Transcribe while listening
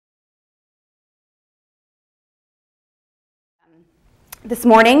This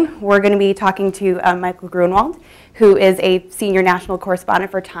morning, we're going to be talking to Michael Grunwald, who is a senior national correspondent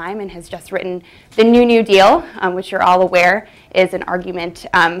for Time and has just written The New Deal, which you're all aware is an argument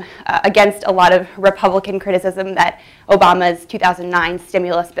against a lot of Republican criticism that Obama's 2009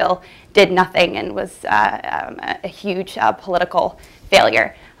 stimulus bill did nothing and was a huge political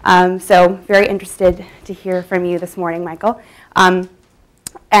failure. So very interested to hear from you this morning, Michael.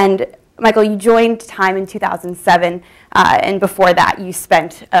 And Michael, you joined Time in 2007, and before that you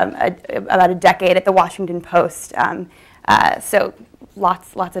spent about a decade at the Washington Post. So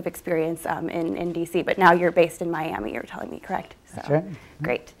lots of experience in DC, but now you're based in Miami, you're telling me, correct? So, that's right.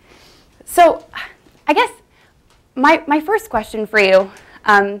 Great. So I guess my first question for you,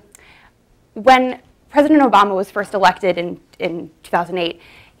 when President Obama was first elected in 2008,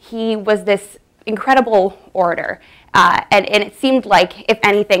 he was this incredible orator. And it seemed like, if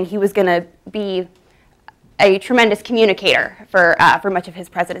anything, he was going to be a tremendous communicator for much of his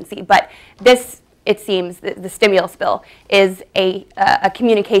presidency. But this, it seems, the stimulus bill is a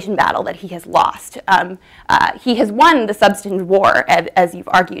communication battle that he has lost. He has won the substantive war, as you've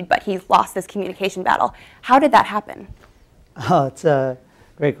argued, but he's lost this communication battle. How did that happen? Oh, it's a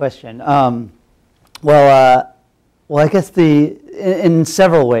great question. Well, I guess in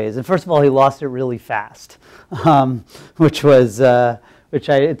several ways. And first of all, he lost it really fast,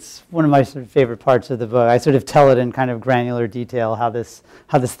 it's one of my sort of favorite parts of the book. I sort of tell it in kind of granular detail how this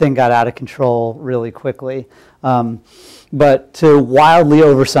thing got out of control really quickly. But to wildly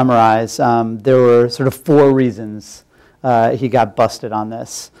oversummarize, there were sort of four reasons he got busted on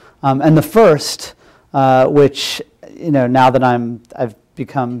this. And the first, which now that I've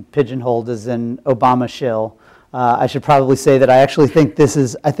become pigeonholed as an Obama shill, I should probably say that I actually think this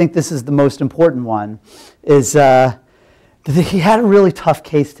is the most important one, is that he had a really tough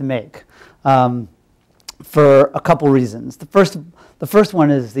case to make for a couple reasons. The first one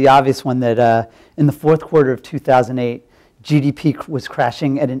is the obvious one, that in the fourth quarter of 2008, GDP was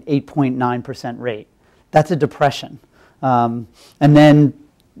crashing at an 8.9% rate. That's a depression. And then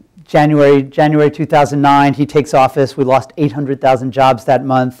January 2009, he takes office. We lost 800,000 jobs that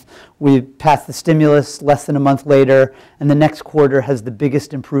month. We passed the stimulus less than a month later, and the next quarter has the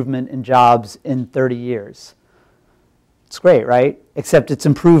biggest improvement in jobs in 30 years. It's great, right? Except it's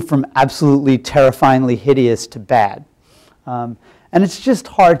improved from absolutely terrifyingly hideous to bad. And it's just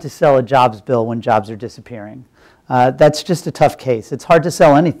hard to sell a jobs bill when jobs are disappearing. That's just a tough case. It's hard to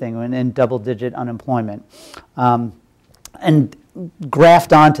sell anything when in double-digit unemployment. And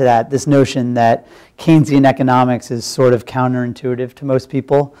graft onto that this notion that Keynesian economics is sort of counterintuitive to most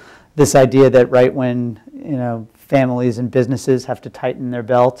people. This idea that right when families and businesses have to tighten their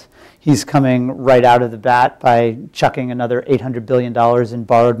belt, he's coming right out of the bat by chucking another $800 billion in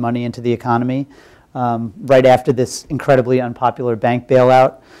borrowed money into the economy right after this incredibly unpopular bank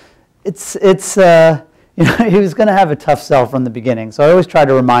bailout. He was going to have a tough sell from the beginning. So I always try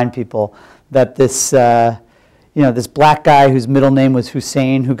to remind people that this this black guy whose middle name was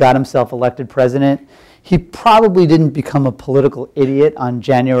Hussein, who got himself elected president, he probably didn't become a political idiot on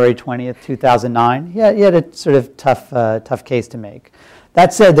January 20th, 2009. He had a sort of tough case to make.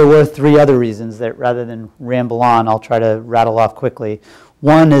 That said, there were three other reasons that, rather than ramble on, I'll try to rattle off quickly.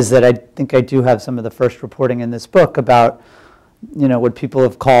 One is that I think I do have some of the first reporting in this book about what people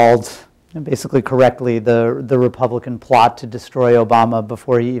have called, basically correctly, the Republican plot to destroy Obama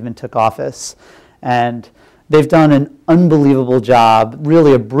before he even took office. And they've done an unbelievable job,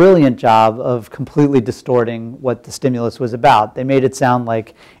 really a brilliant job, of completely distorting what the stimulus was about. They made it sound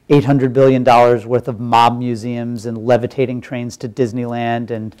like $800 billion worth of mob museums and levitating trains to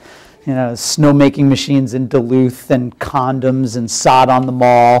Disneyland and snowmaking machines in Duluth and condoms and sod on the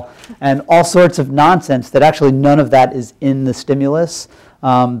mall and all sorts of nonsense that actually none of that is in the stimulus.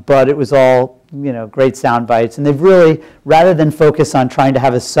 But it was all great sound bites. And they've really, rather than focus on trying to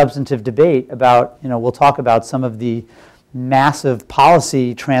have a substantive debate about, we'll talk about some of the massive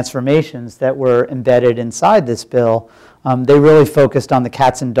policy transformations that were embedded inside this bill, they really focused on the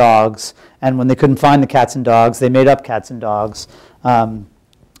cats and dogs. And when they couldn't find the cats and dogs, they made up cats and dogs. And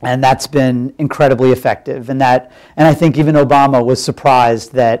that's been incredibly effective. And I think even Obama was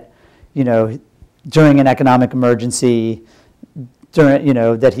surprised that, during an economic emergency,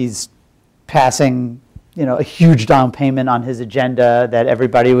 that he's passing, a huge down payment on his agenda that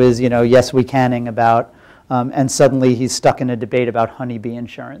everybody was, yes, we canning about, and suddenly he's stuck in a debate about honeybee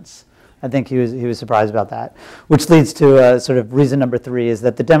insurance. I think he was surprised about that, which leads to sort of reason number three, is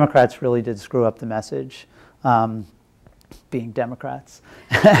that the Democrats really did screw up the message, being Democrats,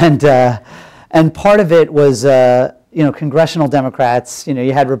 and part of it was congressional Democrats.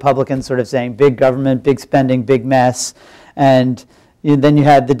 You had Republicans sort of saying big government, big spending, big mess. And then you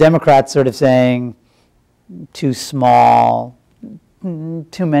had the Democrats sort of saying, too small,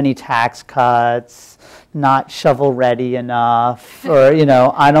 too many tax cuts, not shovel-ready enough, or,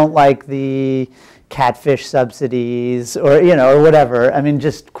 I don't like the catfish subsidies, or, or whatever. I mean,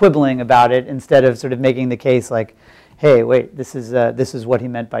 just quibbling about it instead of sort of making the case like, hey, wait, this is what he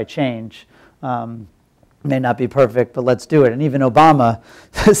meant by change. May not be perfect, but let's do it. And even Obama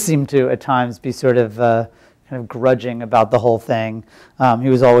seemed to, at times, be sort of kind of grudging about the whole thing. He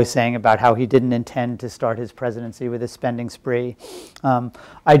was always saying about how he didn't intend to start his presidency with a spending spree.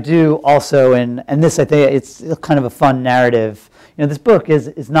 I do also, and this I think it's kind of a fun narrative. This book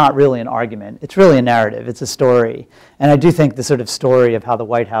is not really an argument. It's really a narrative. It's a story. And I do think the sort of story of how the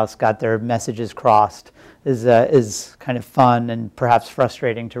White House got their messages crossed is kind of fun and perhaps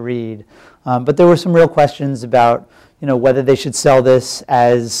frustrating to read. But there were some real questions about whether they should sell this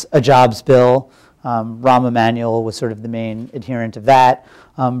as a jobs bill. Rahm Emanuel was sort of the main adherent of that,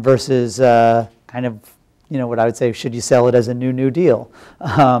 versus kind of what I would say, should you sell it as a New Deal?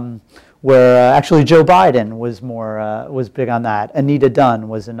 Where actually Joe Biden was big on that. Anita Dunn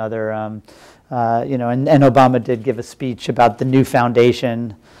was another, and Obama did give a speech about the new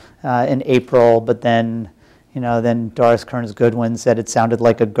foundation in April, but then Doris Kearns Goodwin said it sounded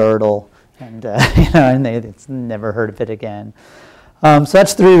like a girdle, and and it's never heard of it again. So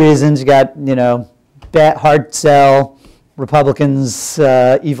that's three reasons. You got hard sell, Republicans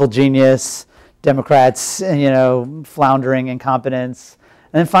evil genius, Democrats floundering incompetence,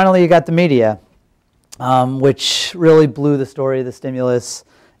 and then finally you got the media, which really blew the story of the stimulus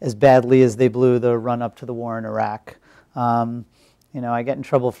as badly as they blew the run up to the war in Iraq. I get in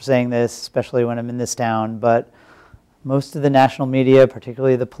trouble for saying this, especially when I'm in this town, but most of the national media,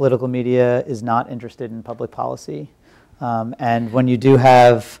 particularly the political media, is not interested in public policy. And when you do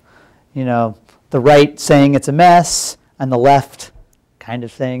have, the right saying it's a mess and the left kind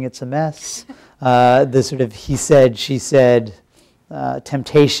of saying it's a mess, the sort of he said, she said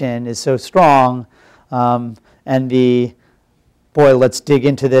temptation is so strong, and the boy, let's dig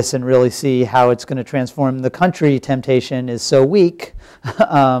into this and really see how it's going to transform the country temptation is so weak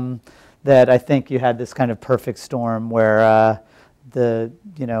that I think you had this kind of perfect storm where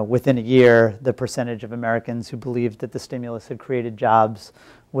within a year, the percentage of Americans who believed that the stimulus had created jobs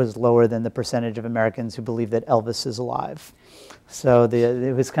was lower than the percentage of Americans who believe that Elvis is alive. So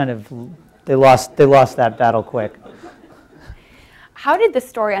it was kind of, they lost that battle quick. How did the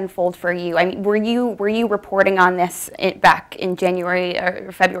story unfold for you? I mean, were you reporting on this back in January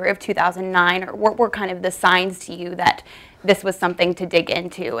or February of 2009, or what were kind of the signs to you that this was something to dig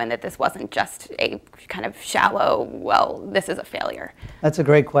into and that this wasn't just a kind of shallow, well, this is a failure? That's a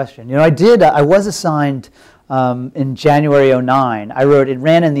great question. I was assigned in January '09. It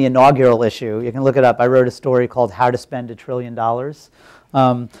ran in the inaugural issue. You can look it up. I wrote a story called How to Spend $1 Trillion.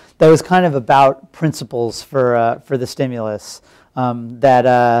 That was kind of about principles for the stimulus.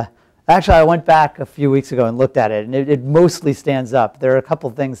 Actually, I went back a few weeks ago and looked at it, and it mostly stands up. There are a couple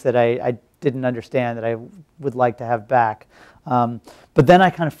things that I didn't understand that I would like to have back. But then I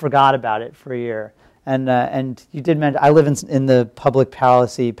kind of forgot about it for a year. And you did mention, I live in the public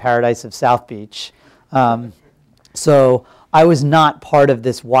policy paradise of South Beach. So I was not part of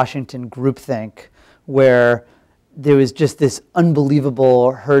this Washington groupthink where there was just this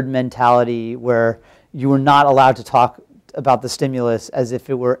unbelievable herd mentality where you were not allowed to talk about the stimulus as if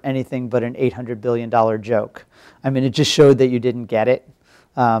it were anything but an $800 billion joke. I mean, it just showed that you didn't get it.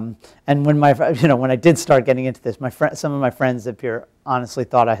 And when I did start getting into this, some of my friends up here honestly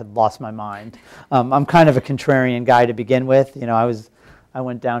thought I had lost my mind. I'm kind of a contrarian guy to begin with. I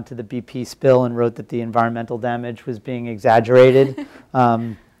went down to the BP spill and wrote that the environmental damage was being exaggerated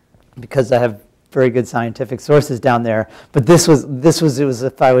because I have very good scientific sources down there. But it was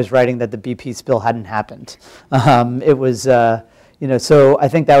if I was writing that the BP spill hadn't happened. So I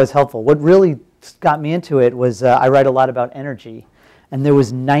think that was helpful. What really got me into it was I write a lot about energy. And there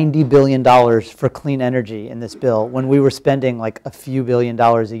was $90 billion for clean energy in this bill when we were spending like a few $1 billion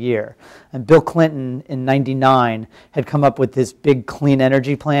a year. And Bill Clinton in '99 had come up with this big clean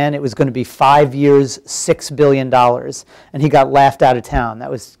energy plan. It was going to be 5 years, $6 billion. And he got laughed out of town. That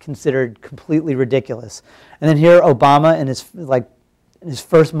was considered completely ridiculous. And then here Obama in his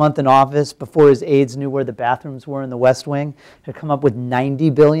first month in office, before his aides knew where the bathrooms were in the West Wing, had come up with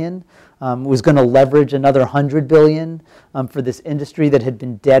 $90 billion. Was going to leverage another $100 billion for this industry that had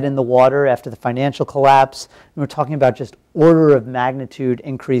been dead in the water after the financial collapse. And we're talking about just order of magnitude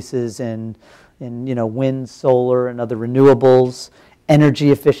increases in wind, solar, and other renewables, energy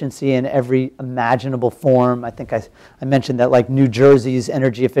efficiency in every imaginable form. I think I mentioned that like New Jersey's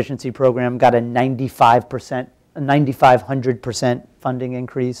energy efficiency program got a 95% a 9,500% funding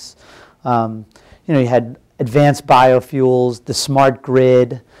increase. You had advanced biofuels, the smart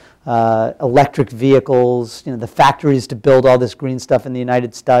grid, electric vehicles, the factories to build all this green stuff in the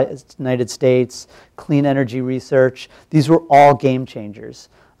United States, clean energy research. These were all game changers.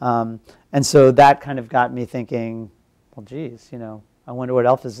 And so that kind of got me thinking, well, geez, I wonder what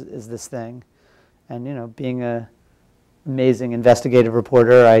else is this thing. And, being a amazing investigative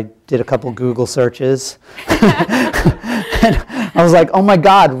reporter, I did a couple Google searches. And I was like, oh my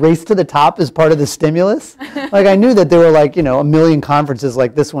God, Race to the Top is part of the stimulus? Like, I knew that there were like, a million conferences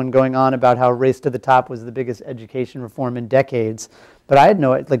like this one going on about how Race to the Top was the biggest education reform in decades. But I had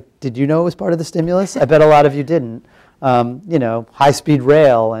did you know it was part of the stimulus? I bet a lot of you didn't. High-speed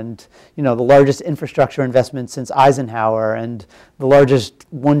rail and, the largest infrastructure investment since Eisenhower and the largest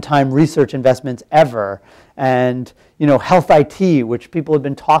one-time research investments ever. And, health IT, which people have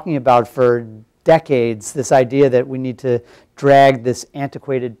been talking about for decades, this idea that we need to drag this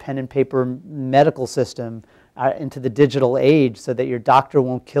antiquated pen and paper medical system into the digital age so that your doctor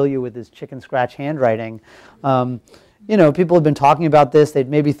won't kill you with his chicken scratch handwriting. People have been talking about this. They'd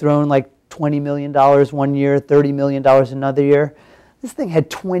maybe thrown like $20 million one year, $30 million another year. This thing had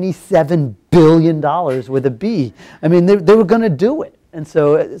 $27 billion with a B. I mean, they were going to do it. And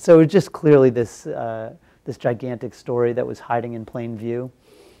so it's just clearly this gigantic story that was hiding in plain view.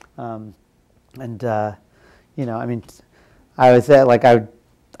 I was I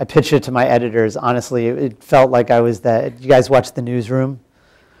pitched it to my editors. Honestly, it felt like I was that. You guys watch The Newsroom,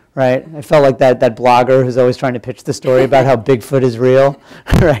 right? I felt like that blogger who's always trying to pitch the story about how Bigfoot is real,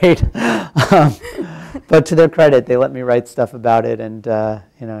 right? But to their credit, they let me write stuff about it, and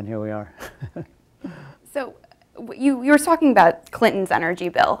and here we are. So you were talking about Clinton's energy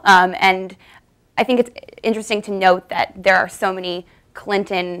bill, and I think it's interesting to note that there are so many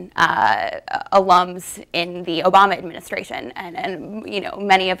Clinton alums in the Obama administration, and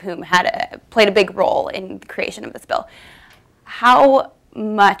many of whom played a big role in the creation of this bill. How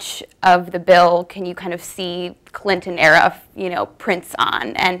much of the bill can you kind of see Clinton era prints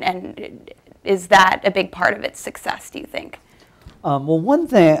on, and is that a big part of its success, do you think? Well, one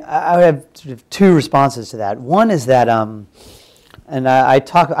thing, I have sort of two responses to that. One is that and I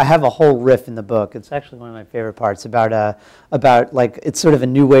have a whole riff in the book. It's actually one of my favorite parts about like it's sort of a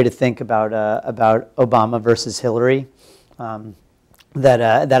new way to think about Obama versus Hillary,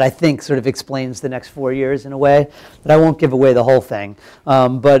 that I think sort of explains the next 4 years in a way. But I won't give away the whole thing.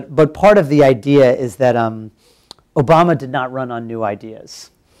 But part of the idea is that Obama did not run on new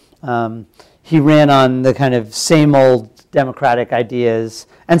ideas. He ran on the kind of same old democratic ideas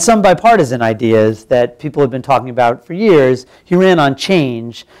and some bipartisan ideas that people have been talking about for years. He ran on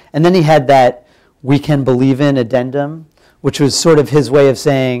change, and then he had that "we can believe in" addendum, which was sort of his way of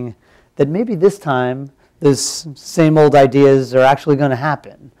saying that maybe this time those same old ideas are actually going to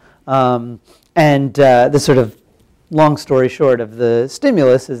happen. The sort of long story short of the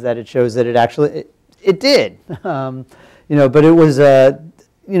stimulus is that it shows that it did. But it was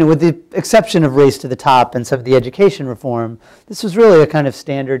with the exception of Race to the Top and some of the education reform, this was really a kind of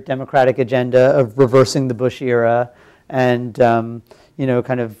standard Democratic agenda of reversing the Bush era and,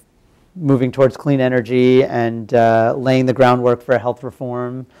 kind of moving towards clean energy and laying the groundwork for health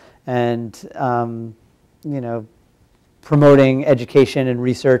reform and, promoting education and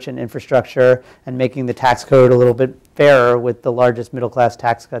research and infrastructure and making the tax code a little bit fairer with the largest middle-class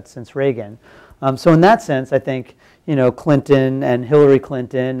tax cuts since Reagan. So in that sense, I think, Clinton and Hillary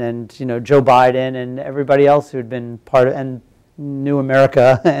Clinton and, Joe Biden and everybody else who had been part of, and New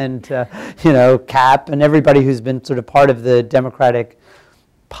America and, CAP and everybody who's been sort of part of the Democratic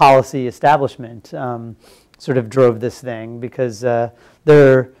policy establishment sort of drove this thing because there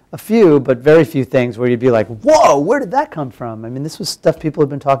are a few, but very few things where you'd be like, whoa, where did that come from? I mean, this was stuff people have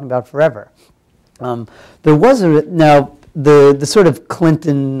been talking about forever. There was the sort of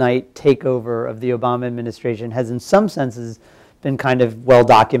Clintonite takeover of the Obama administration has in some senses been kind of well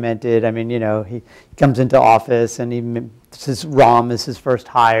documented. I mean, he comes into office and Rahm is his first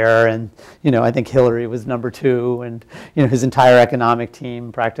hire, and I think Hillary was number 2, and his entire economic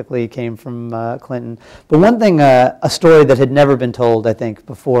team practically came from Clinton. But one thing, a story that had never been told, I think,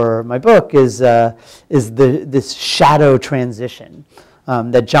 before my book is this shadow transition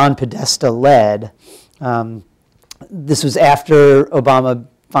that John Podesta led. This was after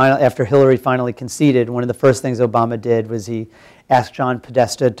after Hillary finally conceded. One of the first things Obama did was he asked John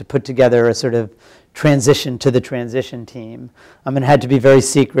Podesta to put together a sort of transition to the transition team. It had to be very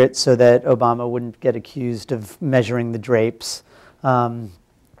secret so that Obama wouldn't get accused of measuring the drapes in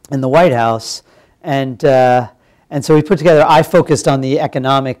the White House. And so we put together, I focused on the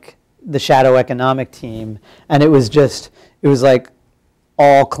economic the shadow economic team, and it was like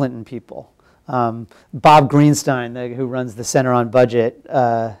all Clinton people. Bob Greenstein, who runs the Center on Budget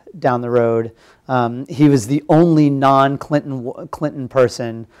down the road, he was the only non-Clinton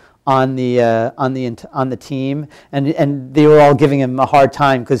person on the team, and they were all giving him a hard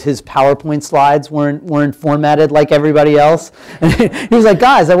time because his PowerPoint slides weren't formatted like everybody else. And he was like,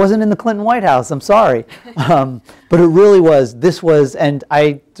 "Guys, I wasn't in the Clinton White House. I'm sorry." But it really was. This was, and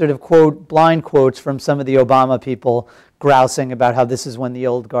I sort of quote blind quotes from some of the Obama people grousing about how this is when the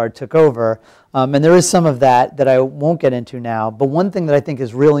old guard took over, and there is some of that I won't get into now. But one thing that I think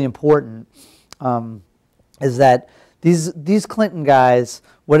is really important is that these Clinton guys,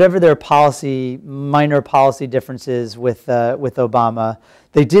 whatever their minor policy differences with Obama,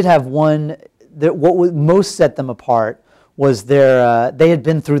 they did have one. What most set them apart was they had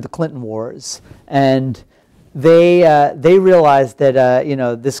been through the Clinton wars, and they realized that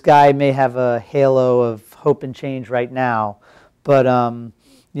this guy may have a halo of hope and change right now, but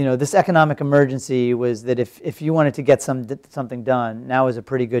this economic emergency was that if you wanted to get something done, now is a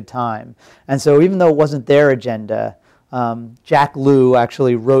pretty good time. And so even though it wasn't their agenda, Jack Lew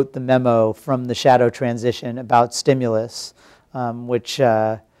actually wrote the memo from the shadow transition about stimulus, which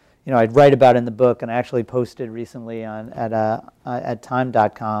I'd write about in the book, and I actually posted recently at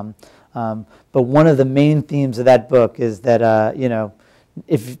time.com. But one of the main themes of that book is that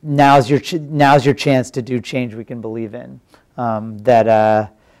if now's your chance to do change we can believe in. Maybe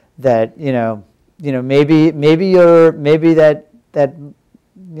that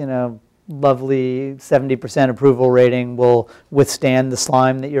lovely 70% approval rating will withstand the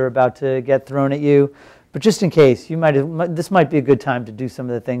slime that you're about to get thrown at you. But just in case, this might be a good time to do some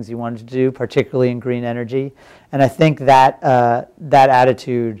of the things you wanted to do, particularly in green energy. And I think that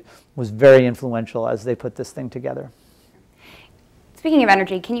attitude was very influential as they put this thing together. Speaking of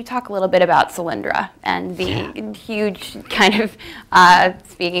energy, can you talk a little bit about Solyndra and the huge kind of,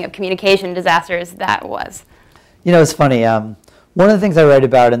 speaking of communication disasters, that was? It's funny. One of the things I write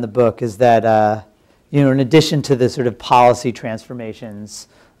about in the book is that, in addition to the sort of policy transformations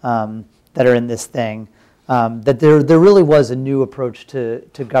that are in this thing, that there really was a new approach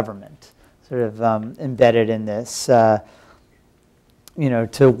to government sort of embedded in this. To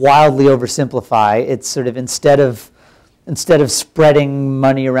wildly oversimplify, it's sort of instead of spreading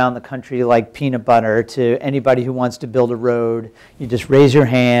money around the country like peanut butter to anybody who wants to build a road, you just raise your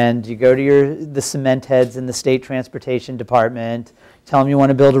hand, you go to the cement heads in the state transportation department, tell them you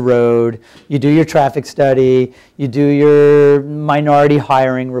want to build a road, you do your traffic study, you do your minority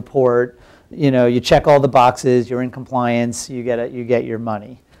hiring report, you check all the boxes, you're in compliance, you get your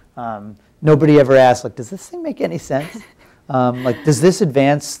money. Nobody ever asks, does this thing make any sense? Does this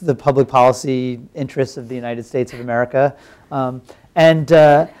advance the public policy interests of the United States of America? And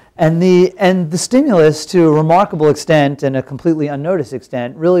the stimulus, to a remarkable extent and a completely unnoticed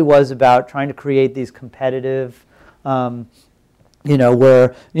extent, really was about trying to create these competitive, where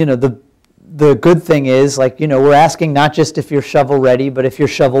the good thing is we're asking not just if you're shovel ready, but if you're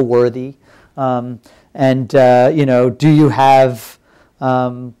shovel worthy, do you have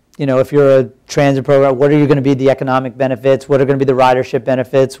if you're a transit program, what are going to be the economic benefits? What are going to be the ridership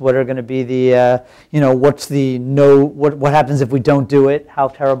benefits? What are going to be the, what happens if we don't do it? How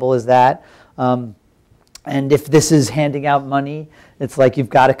terrible is that? And if this is handing out money, it's like you've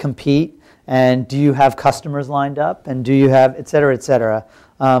got to compete. And do you have customers lined up? And do you have, et cetera, et cetera?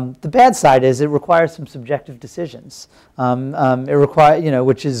 The bad side is it requires some subjective decisions. It requires,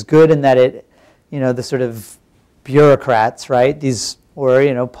 which is good in that it, the sort of bureaucrats, right?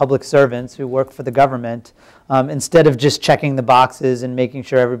 Or public servants who work for the government, instead of just checking the boxes and making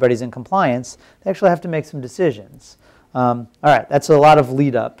sure everybody's in compliance, they actually have to make some decisions. All right, that's a lot of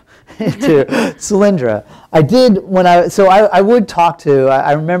lead up to Solyndra. I would talk to,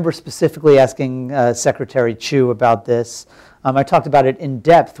 I remember specifically asking Secretary Chu about this. I talked about it in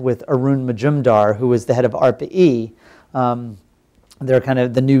depth with Arun Majumdar, who was the head of ARPA-E. They're kind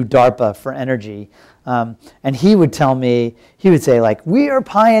of the new DARPA for energy. And he would tell me, he would say, we are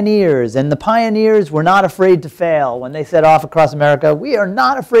pioneers, and the pioneers were not afraid to fail. When they set off across America, we are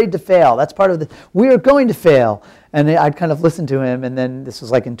not afraid to fail. That's part of we are going to fail. And I'd kind of listen to him, and then this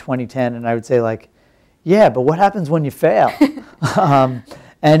was in 2010, and I would say yeah, but what happens when you fail?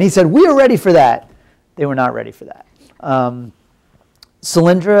 And he said, we are ready for that. They were not ready for that.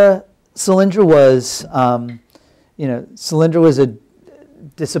 Solyndra was, Solyndra was a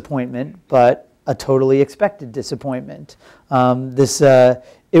disappointment, but a totally expected disappointment.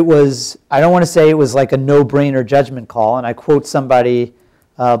 It was, I don't want to say it was like a no-brainer judgment call, and I quote somebody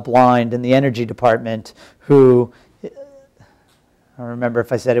blind in the energy department who, all don't remember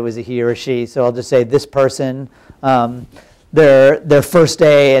if I said it was a he or a she, so I'll just say this person, their first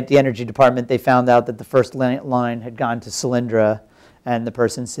day at the energy department, they found out that the first line had gone to Solyndra, and the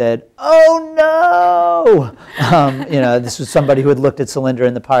person said, "Oh no!" This was somebody who had looked at Solyndra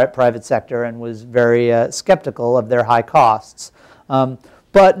in the private sector and was very skeptical of their high costs.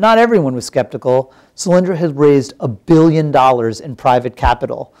 But not everyone was skeptical. Solyndra had raised $1 billion in private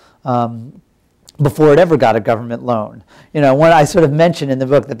capital before it ever got a government loan. When I sort of mentioned in the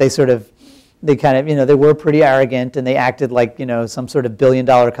book that they were pretty arrogant and they acted like, some sort of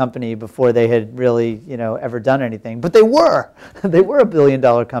billion-dollar company before they had really, ever done anything. But they were a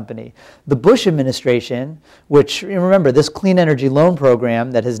billion-dollar company. The Bush administration, which, remember, this clean energy loan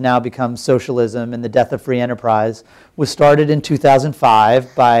program that has now become socialism and the death of free enterprise, was started in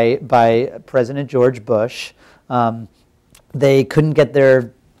 2005 by President George Bush. They couldn't get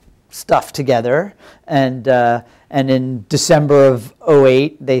their stuff together, and in December of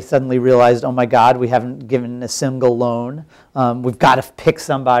 2008, they suddenly realized, oh my God, we haven't given a single loan. We've got to pick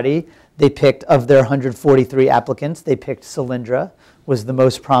somebody. They picked, of their 143 applicants, they picked Solyndra, was the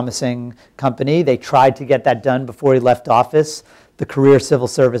most promising company. They tried to get that done before he left office. The Career Civil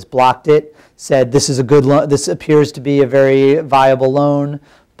Service blocked it, said this is a good loan. This appears to be a very viable loan,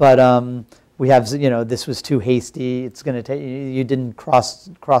 but we have, this was too hasty. It's going to take, you didn't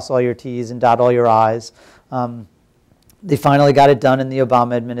cross all your T's and dot all your I's. They finally got it done in the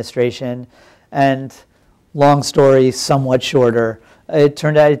Obama administration, and long story, somewhat shorter, it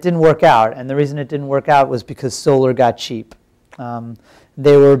turned out it didn't work out, and the reason it didn't work out was because solar got cheap.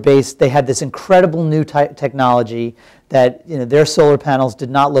 They had this incredible new technology that, their solar panels did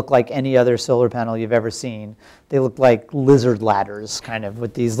not look like any other solar panel you've ever seen. They looked like lizard ladders, kind of,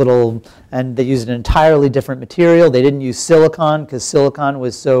 with these little, and they used an entirely different material. They didn't use silicon because silicon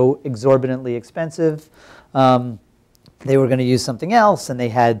was so exorbitantly expensive. They were going to use something else, and they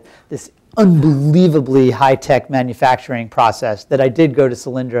had this unbelievably high-tech manufacturing process that I did go to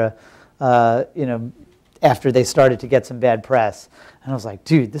Solyndra, after they started to get some bad press. And I was like,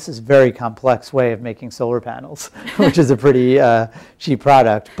 dude, this is a very complex way of making solar panels, which is a pretty cheap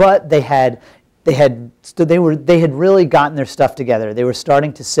product. But they had really gotten their stuff together. They were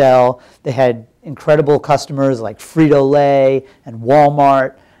starting to sell. They had incredible customers like Frito-Lay and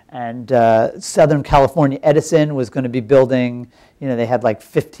Walmart. And Southern California Edison was going to be building, they had like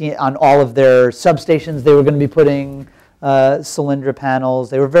 15, on all of their substations, they were going to be putting Solyndra panels.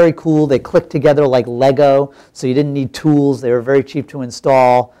 They were very cool. They clicked together like Lego, so you didn't need tools. They were very cheap to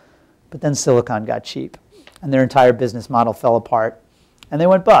install. But then silicon got cheap, and their entire business model fell apart, and they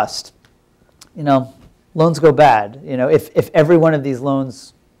went bust. Loans go bad. If every one of these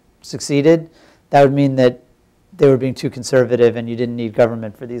loans succeeded, that would mean that they were being too conservative and you didn't need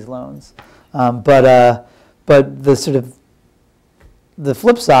government for these loans. But the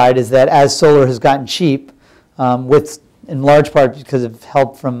flip side is that as solar has gotten cheap, in large part because of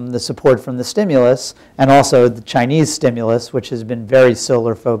help from the support from the stimulus and also the Chinese stimulus, which has been very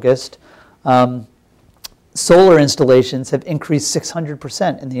solar focused, solar installations have increased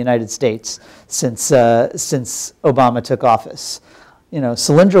 600% in the United States since Obama took office.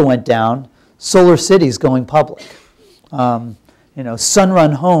 Solyndra went down. Solar City's going public.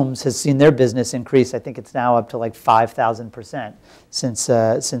 Sunrun Homes has seen their business increase. I think it's now up to like 5,000%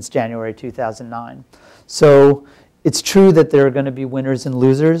 since January 2009. So it's true that there are going to be winners and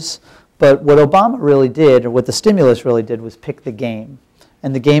losers, but what Obama really did, or what the stimulus really did, was pick the game,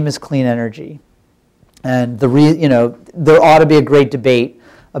 and the game is clean energy. And there ought to be a great debate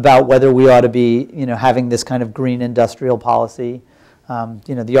about whether we ought to be, having this kind of green industrial policy.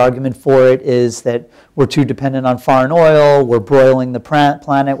 The argument for it is that we're too dependent on foreign oil, we're broiling the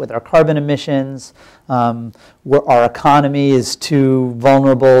planet with our carbon emissions, our economy is too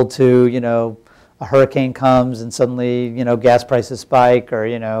vulnerable to, a hurricane comes and suddenly, gas prices spike, or,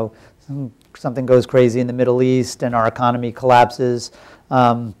 something goes crazy in the Middle East and our economy collapses.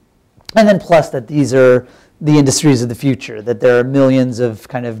 And then plus that these are the industries of the future, that there are millions of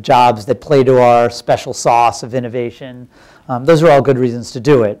kind of jobs that play to our special sauce of innovation. Those are all good reasons to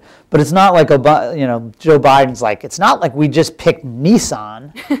do it. But it's not like, Joe Biden's like, it's not like we just picked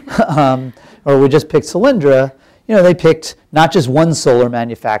Nissan or we just picked Solyndra. They picked not just one solar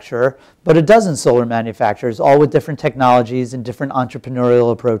manufacturer, but a dozen solar manufacturers, all with different technologies and different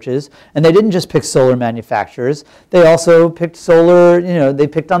entrepreneurial approaches. And they didn't just pick solar manufacturers. They also picked solar, they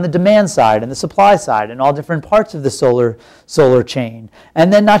picked on the demand side and the supply side and all different parts of the solar chain.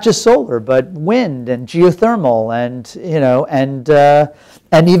 And then not just solar, but wind and geothermal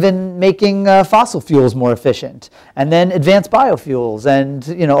and even making fossil fuels more efficient. And then advanced biofuels and,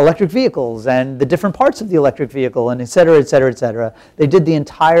 electric vehicles and the different parts of the electric vehicle and et cetera, et cetera. cetera, et cetera. They did the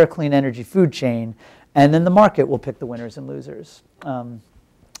entire clean energy food chain, and then the market will pick the winners and losers.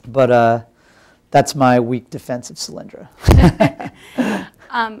 But that's my weak defense of Solyndra.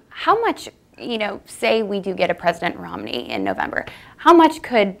 How much, say we do get a President Romney in November, how much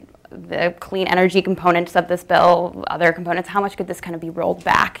could the clean energy components of this bill, other components, how much could this kind of be rolled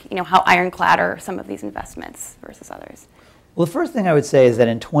back? How ironclad are some of these investments versus others? Well, the first thing I would say is that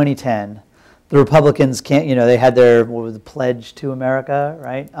in 2010, the Republicans they had their, what was the Pledge to America,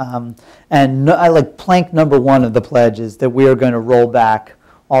 right? I like plank number one of the pledge is that we are going to roll back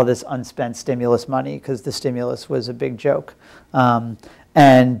all this unspent stimulus money because the stimulus was a big joke.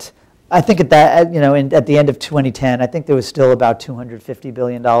 And I think at that, at the end of 2010, I think there was still about $250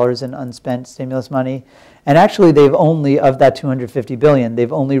 billion in unspent stimulus money. And actually, they've only, of that $250 billion,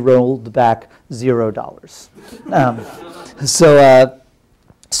 they've only rolled back $0.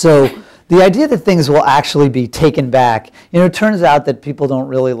 So the idea that things will actually be taken back, it turns out that people don't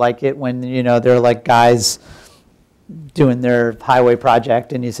really like it when, they're like guys doing their highway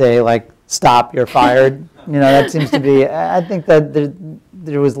project and you say, like, stop, you're fired. That seems to be, I think that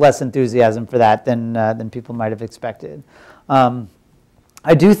there was less enthusiasm for that than people might have expected.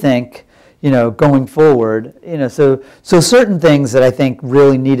 I do think, going forward, so certain things that I think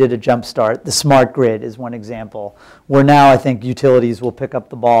really needed a jump start. The smart grid is one example, where now I think utilities will pick up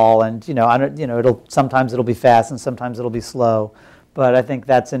the ball, and sometimes it'll be fast and sometimes it'll be slow, but I think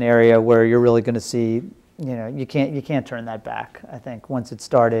that's an area where you're really going to see, you can't turn that back. I think once it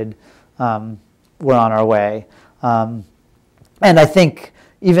started, we're on our way. And I think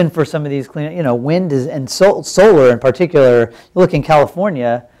even for some of these clean, wind and solar in particular, you look in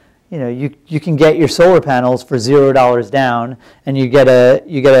California, you can get your solar panels for $0 down, and you get a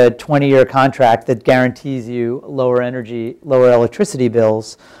 20-year contract that guarantees you lower electricity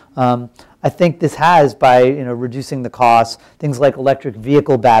bills. I think this has, by reducing the costs, things like electric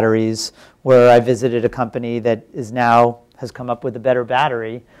vehicle batteries, where I visited a company that has come up with a better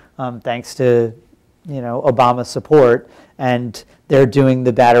battery, thanks to Obama's support, and they're doing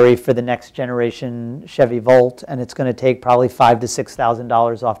the battery for the next generation Chevy Volt, and it's going to take probably $5,000 to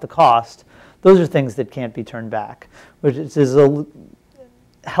 $6,000 off the cost. Those are things that can't be turned back. Which is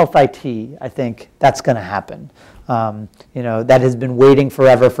health IT. I think that's going to happen. That has been waiting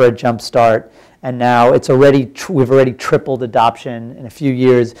forever for a jump start, and now we've already tripled adoption in a few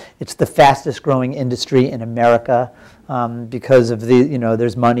years. It's the fastest growing industry in America because of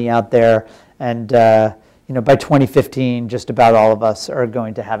there's money out there, and by 2015, just about all of us are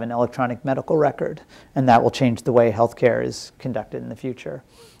going to have an electronic medical record, and that will change the way healthcare is conducted in the future.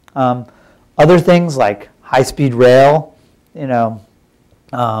 Other things like high-speed rail,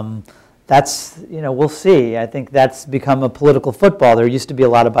 that's, we'll see. I think that's become a political football. There used to be a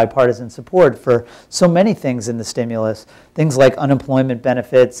lot of bipartisan support for so many things in the stimulus, things like unemployment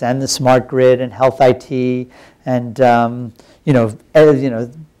benefits and the smart grid and health IT and,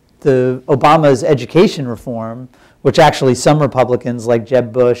 the Obama's education reform, which actually some Republicans like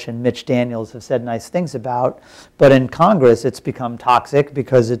Jeb Bush and Mitch Daniels have said nice things about, but in Congress it's become toxic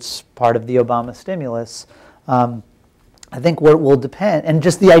because it's part of the Obama stimulus. I think what will depend, and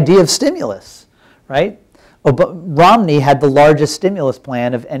just the idea of stimulus, right? Romney had the largest stimulus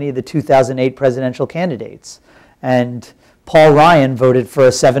plan of any of the 2008 presidential candidates, and Paul Ryan voted for a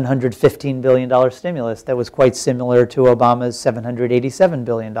 $715 billion stimulus that was quite similar to Obama's $787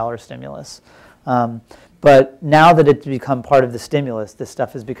 billion stimulus. But now that it's become part of the stimulus, this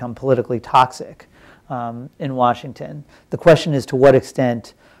stuff has become politically toxic in Washington. The question is to what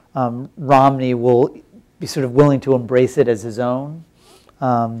extent Romney will be sort of willing to embrace it as his own.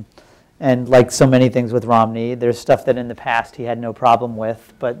 And like so many things with Romney, there's stuff that in the past he had no problem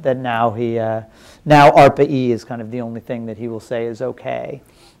with, but that now now ARPA-E is kind of the only thing that he will say is okay.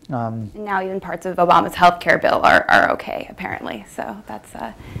 Now even parts of Obama's health care bill are okay, apparently. So that's...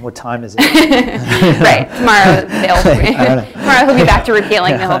 What time is it? Right, tomorrow he'll be back to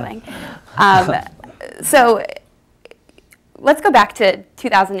repealing the whole thing. So let's go back to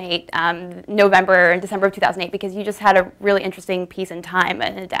 2008, November and December of 2008, because you just had a really interesting piece in Time,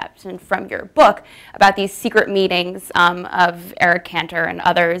 an adaptation from your book, about these secret meetings of Eric Cantor and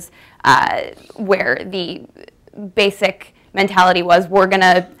others, where the basic mentality was, we're going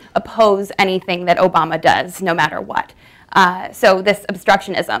to oppose anything that Obama does, no matter what. So this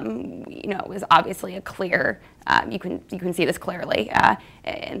obstructionism, is obviously a clear. You can see this clearly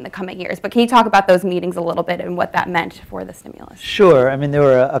in the coming years. But can you talk about those meetings a little bit and what that meant for the stimulus? Sure. I mean, there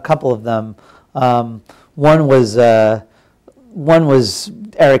were a couple of them. One was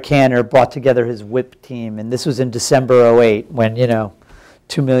Eric Cantor brought together his whip team, and this was in December '08 when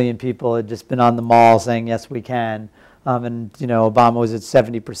 2 million people had just been on the mall saying yes we can. and Obama was at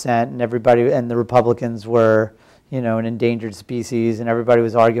 70%, and everybody and the Republicans were an endangered species, and everybody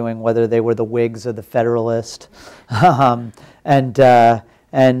was arguing whether they were the Whigs or the Federalist. And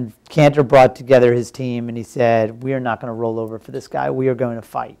Cantor brought together his team, and he said, "We are not going to roll over for this guy. We are going to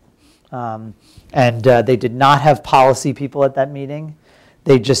fight." They did not have policy people at that meeting.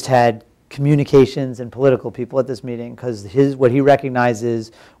 They just had communications and political people at this meeting, because what he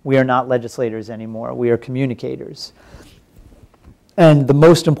recognizes, we are not legislators anymore. We are communicators. And the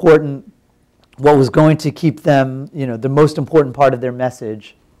most important, what was going to keep them, the most important part of their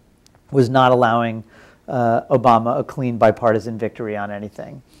message was not allowing Obama a clean bipartisan victory on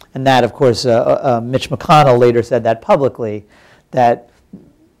anything. And that, of course, Mitch McConnell later said that publicly, that,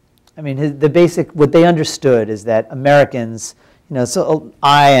 what they understood is that Americans, so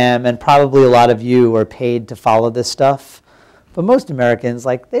I am, and probably a lot of you are paid to follow this stuff, but most Americans,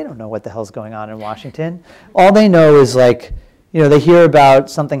 they don't know what the hell's going on in Washington. All they know is, they hear about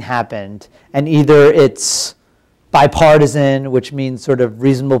something happened, and either it's bipartisan, which means sort of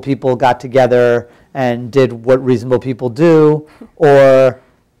reasonable people got together and did what reasonable people do, or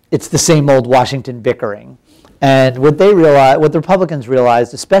it's the same old Washington bickering. And what the Republicans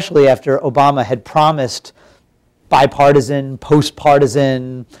realized, especially after Obama had promised bipartisan,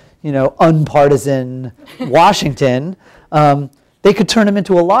 post-partisan, unpartisan Washington, they could turn him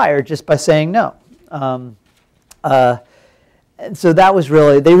into a liar just by saying no. And so that was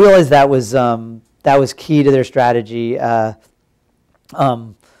really, they realized that was key to their strategy.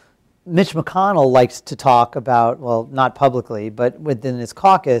 Mitch McConnell likes to talk about, well, not publicly, but within his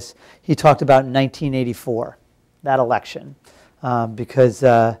caucus, he talked about 1984, that election, because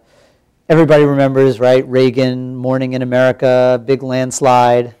everybody remembers, right, Reagan, Morning in America, big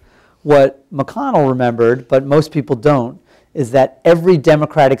landslide. What McConnell remembered, but most people don't, is that every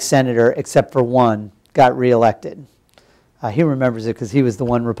Democratic senator except for one got reelected. He remembers it because he was the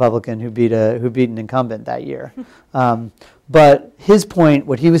one Republican who beat an incumbent that year. But his point,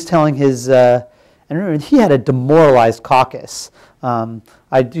 what he was telling his, and remember, he had a demoralized caucus.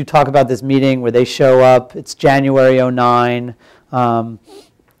 I do talk about this meeting where they show up. It's January '09. Bob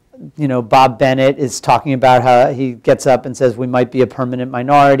Bennett is talking about how he gets up and says we might be a permanent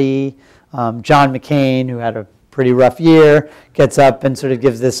minority. John McCain, who had a pretty rough year, gets up and sort of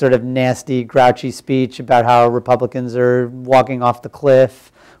gives this sort of nasty, grouchy speech about how Republicans are walking off the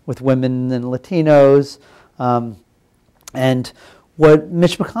cliff with women and Latinos. And what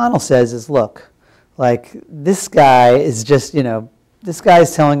Mitch McConnell says is, look, this guy is just, this guy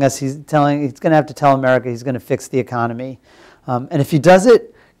is telling us he's going to have to tell America he's going to fix the economy. And if he does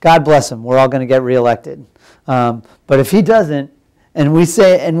it, God bless him, we're all going to get reelected. But if he doesn't, and we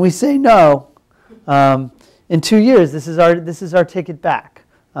say no, in 2 years, this is our ticket back.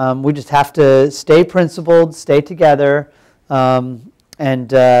 We just have to stay principled, stay together, and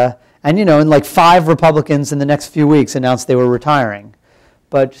 5 Republicans in the next few weeks announced they were retiring,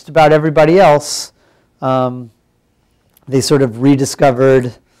 but just about everybody else, they sort of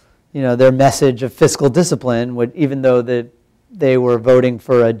rediscovered, their message of fiscal discipline. Even though they were voting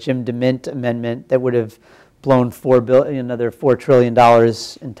for a Jim DeMint amendment that would have blown another $4 trillion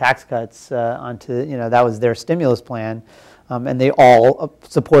in tax cuts onto, that was their stimulus plan. And they all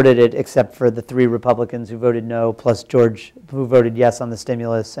supported it except for the 3 Republicans who voted no, plus George, who voted yes on the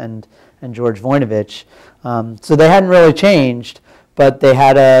stimulus, and George Voinovich. So they hadn't really changed, but they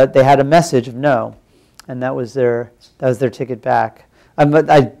had a message of no, and that was their ticket back.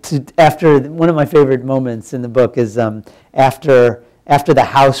 After one of my favorite moments in the book is after the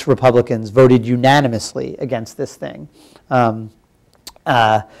House Republicans voted unanimously against this thing. They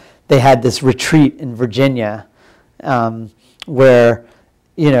had this retreat in Virginia where,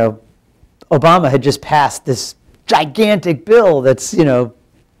 Obama had just passed this gigantic bill that's, a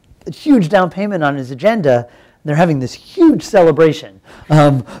huge down payment on his agenda. They're having this huge celebration.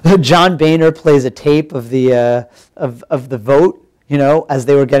 John Boehner plays a tape of the vote, as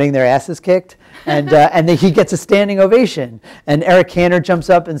they were getting their asses kicked. And he gets a standing ovation. And Eric Cantor jumps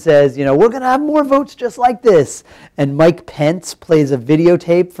up and says, we're going to have more votes just like this. And Mike Pence plays a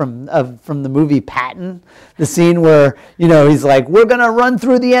videotape from the movie Patton, the scene where, he's like, we're going to run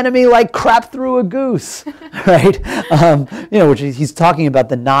through the enemy like crap through a goose, right? Which he's talking about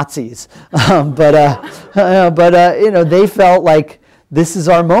the Nazis. They felt like this is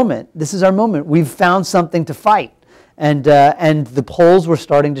our moment. This is our moment. We've found something to fight. And the polls were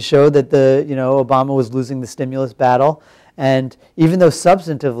starting to show that Obama was losing the stimulus battle, and even though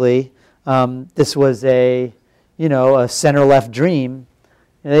substantively this was a center-left dream,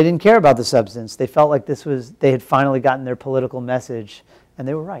 they didn't care about the substance. They felt like they had finally gotten their political message, and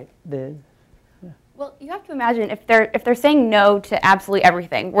they were right. Well, you have to imagine if they're saying no to absolutely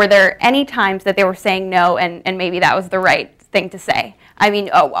everything. Were there any times that they were saying no and maybe that was the right thing to say? I mean,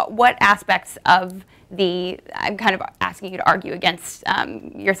 what aspects of I'm kind of asking you to argue against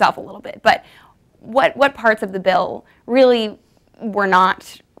yourself a little bit, but what parts of the bill really were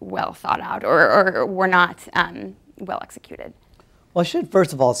not well thought out or were not well executed? Well, I should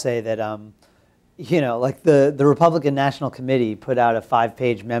first of all say that like the Republican National Committee put out a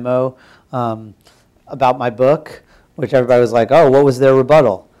 5-page memo about my book, which everybody was like, oh, what was their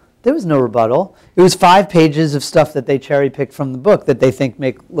rebuttal? There was no rebuttal. It was 5 pages of stuff that they cherry-picked from the book that they think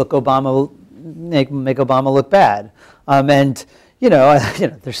make Obama look bad. And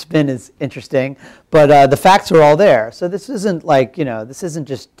their spin is interesting, but the facts are all there. So this isn't like, this isn't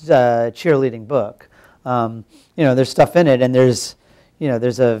just a cheerleading book. There's stuff in it, and there's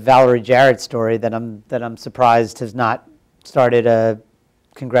a Valerie Jarrett story that I'm surprised has not started a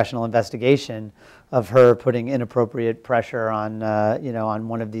congressional investigation of her putting inappropriate pressure on, on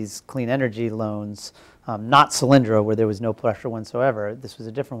one of these clean energy loans, not Solyndra, where there was no pressure whatsoever. This was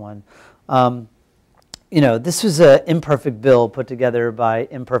a different one. This was an imperfect bill put together by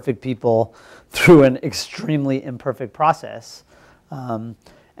imperfect people through an extremely imperfect process, and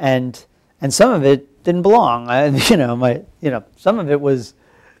some of it didn't belong. Some of it was,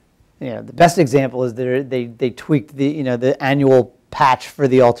 the best example is they tweaked the annual patch for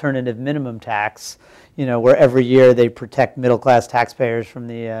the alternative minimum tax, where every year they protect middle-class taxpayers from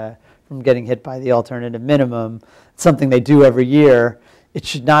getting hit by the alternative minimum. It's something they do every year. It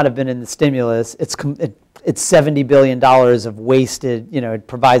should not have been in the stimulus. It's $70 billion of wasted, it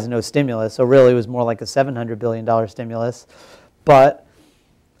provides no stimulus. So really it was more like a $700 billion stimulus. But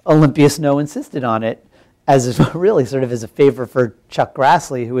Olympia Snowe insisted on it as really sort of as a favor for Chuck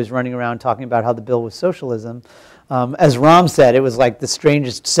Grassley, who was running around talking about how the bill was socialism. As Ram said, it was like the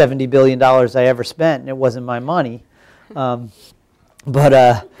strangest $70 billion I ever spent, and it wasn't my money. But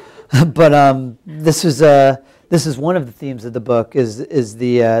this is one of the themes of the book is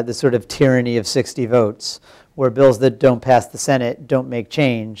the sort of tyranny of 60 votes, where bills that don't pass the Senate don't make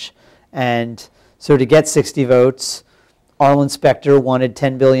change. And so to get 60 votes, Arlen Specter wanted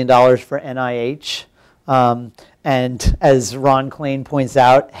 $10 billion for NIH. And as Ron Klain points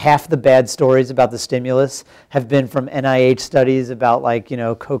out, half the bad stories about the stimulus have been from NIH studies about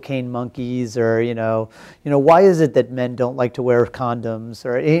cocaine monkeys or, why is it that men don't like to wear condoms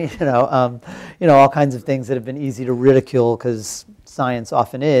or, all kinds of things that have been easy to ridicule because science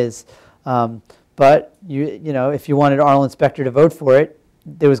often is. But, if you wanted Arlen Specter to vote for it,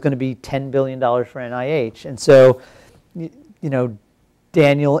 there was going to be $10 billion for NIH. And so,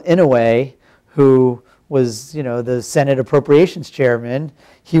 Daniel Inouye, who was, the Senate Appropriations Chairman,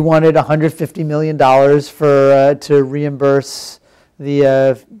 he wanted $150 million to reimburse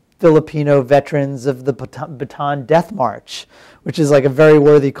the Filipino veterans of the Bataan Death March, which is like a very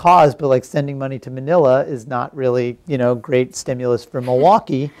worthy cause, but like sending money to Manila is not really, great stimulus for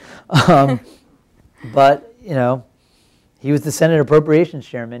Milwaukee. But, he was the Senate Appropriations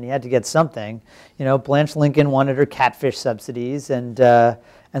Chairman. He had to get something. Blanche Lincoln wanted her catfish subsidies, and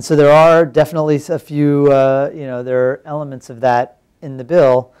so there are definitely a few, there are elements of that in the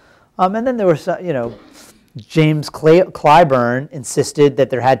bill. And then there were some, James Clyburn insisted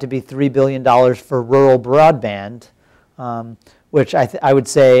that there had to be $3 billion for rural broadband, which I would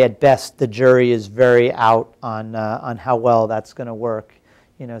say at best the jury is very out on how well that's going to work.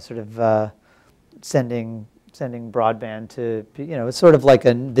 Sort of sending broadband to, it's sort of like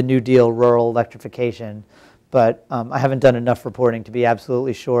the New Deal rural electrification. But I haven't done enough reporting to be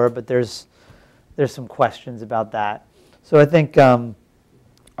absolutely sure, but there's some questions about that. So I think I'm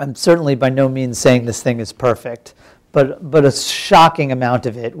certainly by no means saying this thing is perfect, but a shocking amount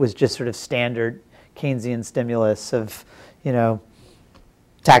of it was just sort of standard Keynesian stimulus of,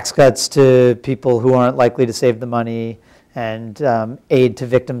 tax cuts to people who aren't likely to save the money, and aid to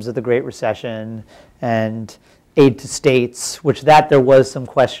victims of the Great Recession, and aid to states, which there was some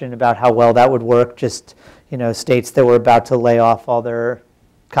question about how well that would work, just states that were about to lay off all their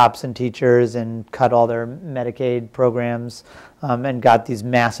cops and teachers and cut all their Medicaid programs, and got these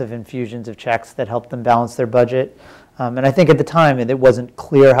massive infusions of checks that helped them balance their budget. And I think at the time it wasn't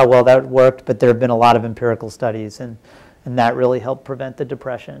clear how well that worked, but there have been a lot of empirical studies, and that really helped prevent the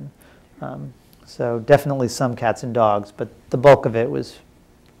Depression. So definitely some cats and dogs, but the bulk of it was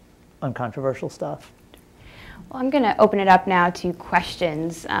uncontroversial stuff. Well, I'm going to open it up now to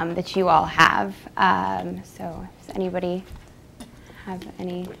questions that you all have. So does anybody have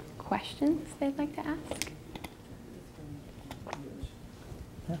any questions they'd like to ask?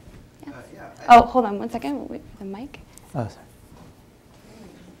 Yeah. Yes. Oh, hold on one second. Wait for the mic. Oh, sorry.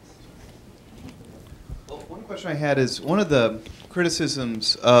 question I had is, one of the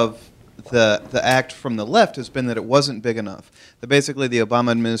criticisms of the act from the left has been that it wasn't big enough. That basically the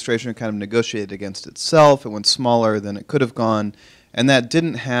Obama administration kind of negotiated against itself. It went smaller than it could have gone, and that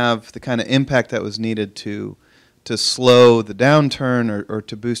didn't have the kind of impact that was needed to slow the downturn or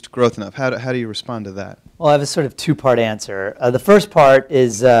to boost growth enough. How do you respond to that? Well, I have a sort of two-part answer. The first part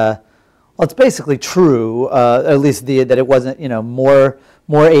is, well, it's basically true, at least that it wasn't,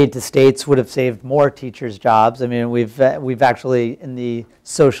 more aid to states would have saved more teachers' jobs. I mean, we've actually, in the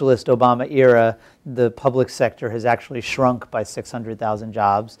socialist Obama era, the public sector has actually shrunk by 600,000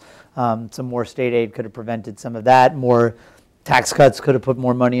 jobs. Some more state aid could have prevented some of that. More tax cuts could have put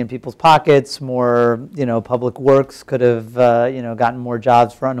more money in people's pockets. More, public works could have, gotten more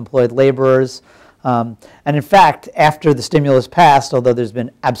jobs for unemployed laborers. And in fact, after the stimulus passed, although there's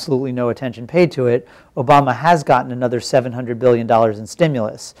been absolutely no attention paid to it, Obama has gotten another $700 billion in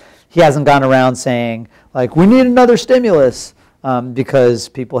stimulus. He hasn't gone around saying, like, we need another stimulus, because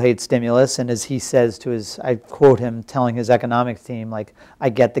people hate stimulus. And as he says to I quote him telling his economics team, like, I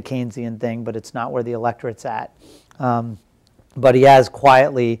get the Keynesian thing, but it's not where the electorate's at. But he has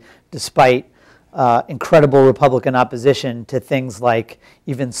quietly, despite incredible Republican opposition to things like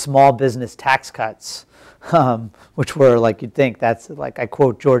even small business tax cuts, which were, like, you'd think that's, like, I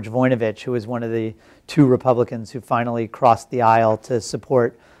quote George Voinovich, who was one of the 2 Republicans who finally crossed the aisle to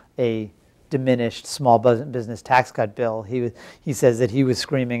support a diminished small business tax cut bill. He says that he was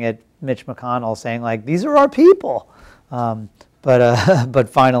screaming at Mitch McConnell saying, like, these are our people. But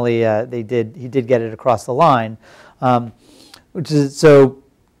finally he did get it across the line, which is so.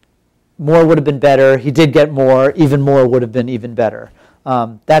 More would have been better. He did get more. Even more would have been even better.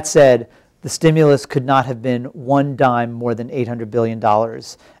 That said, the stimulus could not have been one dime more than $800 billion.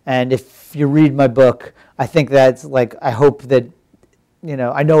 And if you read my book, I think that's, like, I hope that,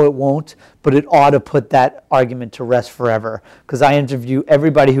 I know it won't, but it ought to put that argument to rest forever. Because I interview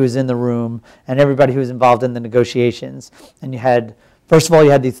everybody who was in the room and everybody who was involved in the negotiations. And first of all, you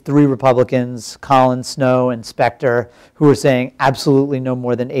had these 3 Republicans, Collins, Snow, and Specter, who were saying absolutely no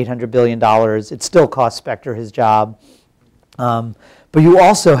more than $800 billion. It still cost Specter his job. But you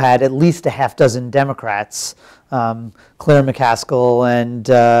also had at least a half dozen Democrats, Claire McCaskill and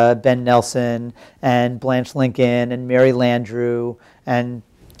Ben Nelson and Blanche Lincoln and Mary Landrieu, and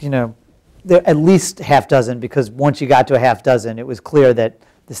at least half dozen, because once you got to a half dozen, it was clear that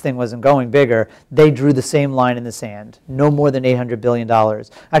this thing wasn't going bigger. They drew the same line in the sand, no more than $800 billion.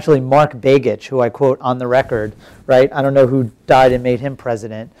 Actually, Mark Begich, who I quote on the record, right? I don't know who died and made him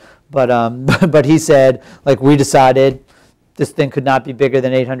president, but he said, like, we decided this thing could not be bigger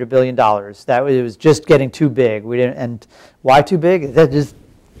than $800 billion. That it was just getting too big. And why too big? That's just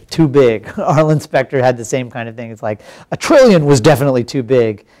too big. Arlen Specter had the same kind of thing. It's like $1 trillion was definitely too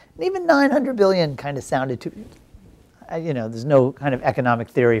big. And even $900 billion kind of sounded too. There's no kind of economic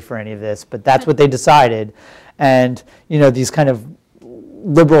theory for any of this, but that's what they decided. And these kind of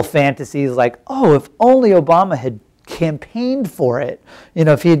liberal fantasies, like, oh, if only Obama had campaigned for it,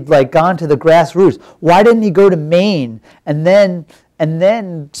 if he'd, like, gone to the grassroots, why didn't he go to Maine? And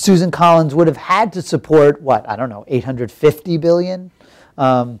then Susan Collins would have had to support what, I don't know, $850 billion.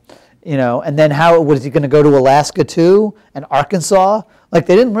 And then how was he going to go to Alaska too, and Arkansas? Like,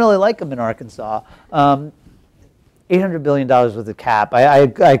 they didn't really like him in Arkansas. $800 billion with a cap.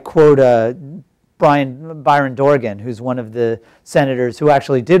 I quote Byron Dorgan, who's one of the senators who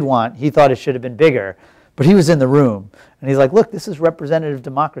actually he thought it should have been bigger, but he was in the room. And he's like, look, this is representative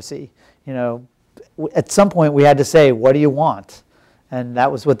democracy. At some point we had to say, what do you want? And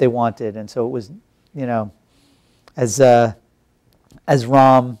that was what they wanted. And so it was, as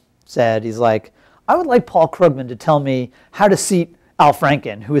Rahm said, he's like, I would like Paul Krugman to tell me how to seat Al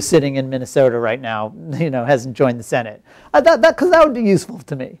Franken, who is sitting in Minnesota right now, hasn't joined the Senate. Because that would be useful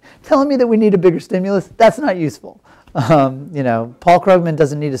to me. Telling me that we need a bigger stimulus, that's not useful. Paul Krugman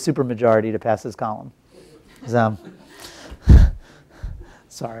doesn't need a supermajority to pass his column. So,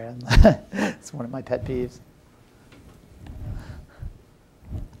 sorry, it's one of my pet peeves.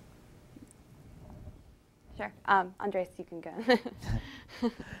 Sure. Andrés, you can go.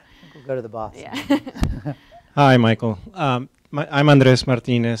 We'll go to the boss. Yeah. Hi, Michael. I'm Andrés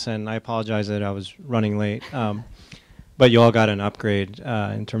Martinez, and I apologize that I was running late. But you all got an upgrade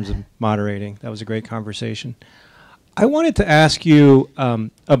in terms of moderating. That was a great conversation. I wanted to ask you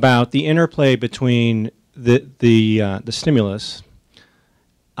about the interplay between the stimulus,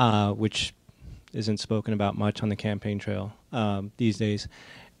 which isn't spoken about much on the campaign trail these days,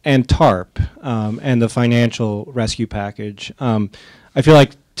 and TARP and the financial rescue package. I feel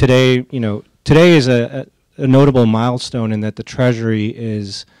like today is a notable milestone in that the Treasury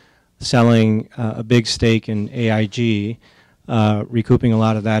is selling a big stake in AIG, recouping a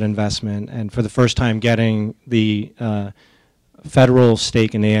lot of that investment, and for the first time getting the federal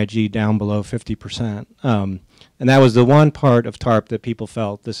stake in AIG down below 50%. And that was the one part of TARP that people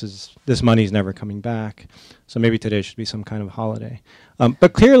felt this money's never coming back. So maybe today should be some kind of holiday.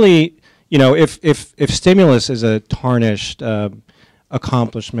 But clearly, you know, if stimulus is a tarnished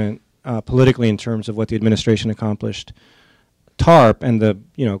accomplishment politically in terms of what the administration accomplished, TARP and the,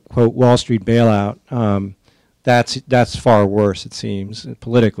 you know, quote, Wall Street bailout, that's far worse, it seems,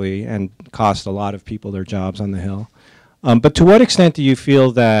 politically, and cost a lot of people their jobs on the Hill. But to what extent do you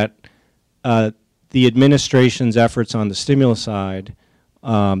feel that the administration's efforts on the stimulus side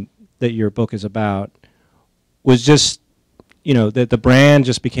that your book is about was just, you know, that the brand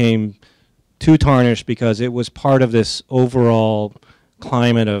just became too tarnished because it was part of this overall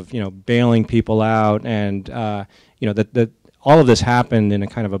climate of, you know, bailing people out, and you know, that all of this happened in a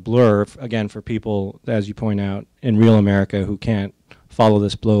kind of a blur, again, for people, as you point out, in real America who can't follow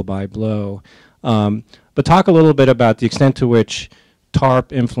this blow by blow. But talk a little bit about the extent to which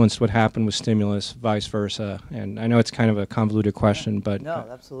TARP influenced what happened with stimulus, vice versa. And I know it's kind of a convoluted question, but no,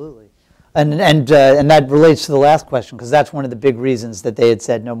 absolutely. And that relates to the last question, because that's one of the big reasons that they had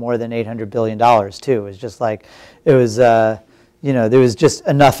said no more than $800 billion too. It was just like, it was, you know, there was just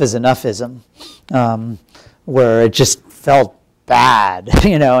enough is enoughism, where it just felt bad,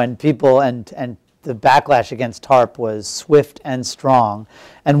 you know, and people, and the backlash against TARP was swift and strong.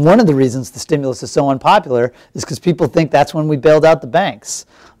 And one of the reasons the stimulus is so unpopular is because people think that's when we bailed out the banks.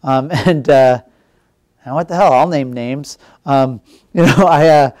 And what the hell, I'll name names. You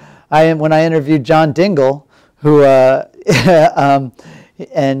know, when I interviewed John Dingell, who,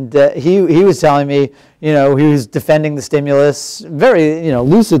 he was telling me, you know, he was defending the stimulus very, you know,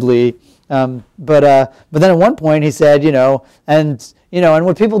 lucidly. But then at one point he said, and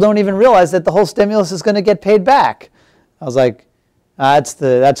what people don't even realize that the whole stimulus is going to get paid back. I was like, that's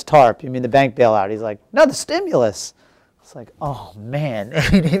TARP. You mean the bank bailout? He's like, no, the stimulus. It's like, oh man,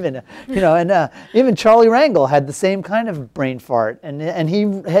 even even Charlie Rangel had the same kind of brain fart, and he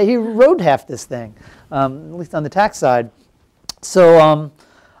wrote half this thing, at least on the tax side. So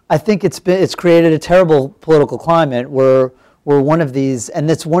I think it's created a terrible political climate where one of these, and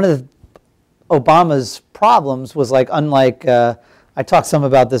it's one of Obama's problems was, like, unlike I talk some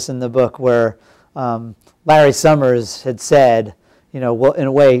about this in the book, where Larry Summers had said, well, in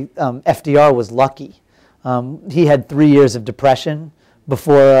a way, FDR was lucky. He had 3 years of depression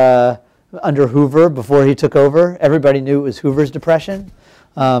before, under Hoover, before he took over. Everybody knew it was Hoover's depression.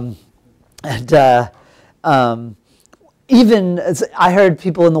 Even I heard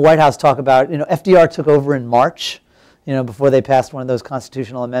people in the White House talk about, FDR took over in March, before they passed one of those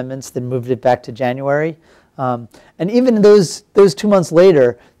constitutional amendments that moved it back to January. And even those 2 months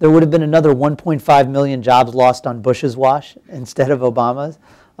later, there would have been another 1.5 million jobs lost on Bush's watch instead of Obama's.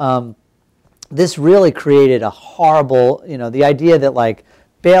 This really created a horrible, the idea that, like,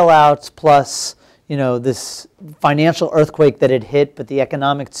 bailouts plus, this financial earthquake that had hit, but the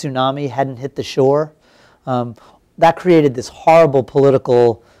economic tsunami hadn't hit the shore. That created this horrible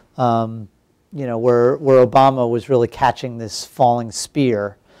political, where Obama was really catching this falling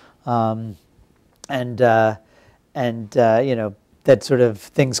spear. That sort of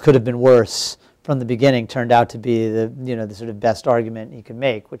things could have been worse from the beginning turned out to be the sort of best argument he could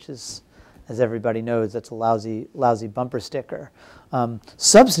make, which is, as everybody knows, that's a lousy bumper sticker.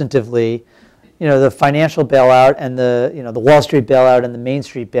 Substantively, the financial bailout and the Wall Street bailout and the Main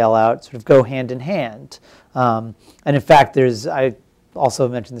Street bailout sort of go hand in hand. And in fact, I also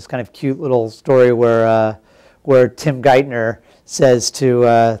mentioned this kind of cute little story where Tim Geithner says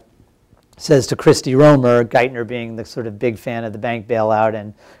to Christy Romer, Geithner being the sort of big fan of the bank bailout,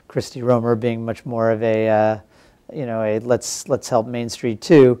 and Christy Romer being much more of a let's help Main Street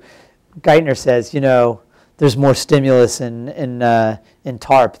too. Geithner says, there's more stimulus in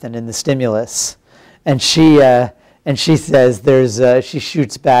TARP than in the stimulus, and she says she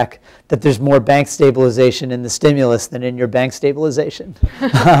shoots back that there's more bank stabilization in the stimulus than in your bank stabilization.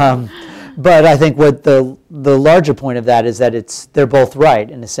 But I think what the larger point of that is that they're both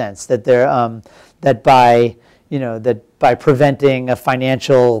right in a sense, that they're that by preventing a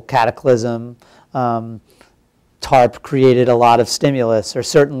financial cataclysm, TARP created a lot of stimulus, or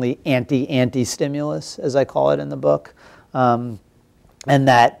certainly anti-stimulus, as I call it in the book, and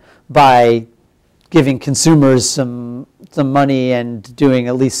that by giving consumers some money and doing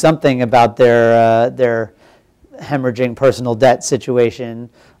at least something about their hemorrhaging personal debt situation,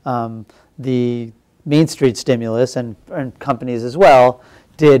 the Main Street stimulus and companies as well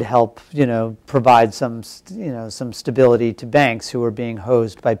did help, provide some, some stability to banks who were being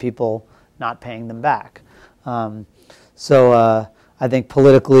hosed by people not paying them back. So I think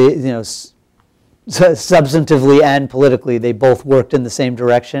politically, substantively and politically, they both worked in the same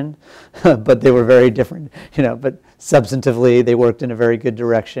direction, but they were very different. But substantively, they worked in a very good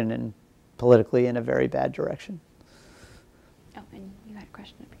direction, and politically in a very bad direction. Oh, and you had a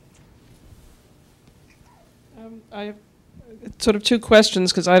question. I have sort of two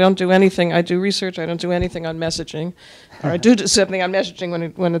questions, because I don't do anything. I do research. I don't do anything on messaging. Or I do something on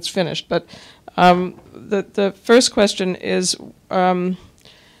messaging when it's finished. But the first question is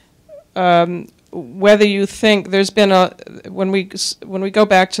whether you think there's been when we go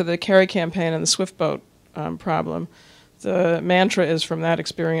back to the Kerry campaign and the Swift boat problem, the mantra is from that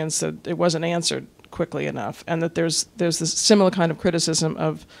experience that it wasn't answered quickly enough, and that there's this similar kind of criticism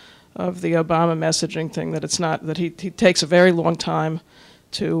of the Obama messaging thing, that it's not, that he takes a very long time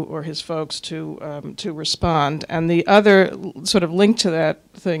to, or his folks to respond. And the other sort of link to that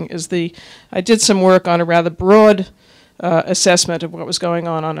thing is I did some work on a rather broad assessment of what was going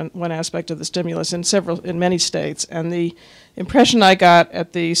on one aspect of the stimulus in many states, and the impression I got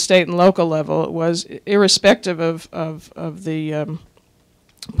at the state and local level was, irrespective of the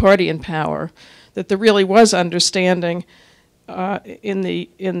party in power, that there really was understanding in the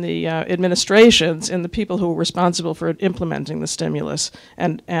administrations, in the people who were responsible for implementing the stimulus,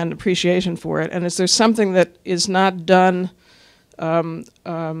 and appreciation for it. And is there something that is not done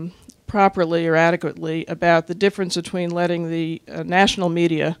properly or adequately about the difference between letting the national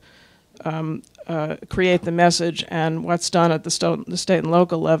media create the message and what's done at the state and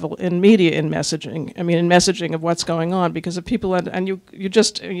local level in media, in messaging? I mean, in messaging of what's going on, because if people, and you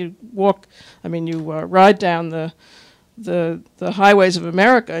walk, I mean, you ride down the highways of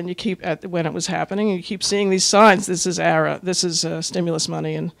America, and you keep, when it was happening, you keep seeing these signs. This is this is stimulus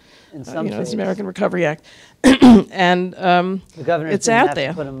money, and this American Recovery Act, and the governor it's out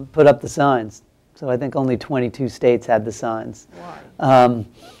there. Put up the signs. So I think only 22 states had the signs. Why?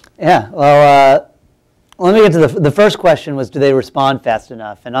 Yeah. Well, let me get to the first question was, do they respond fast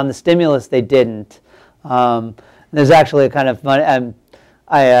enough? And on the stimulus, they didn't. There's actually a kind of funny.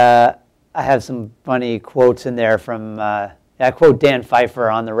 I have some funny quotes in there from, I quote Dan Pfeiffer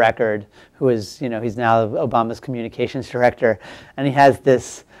on the record, who is, he's now Obama's communications director, and he has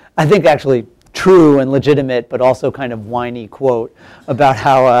this, I think actually true and legitimate, but also kind of whiny quote about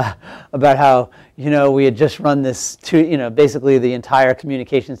how, we had just run this, basically the entire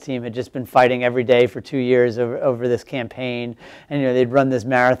communications team had just been fighting every day for 2 years over this campaign, and they'd run this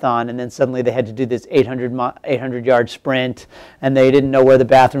marathon, and then suddenly they had to do this 800-yard sprint, and they didn't know where the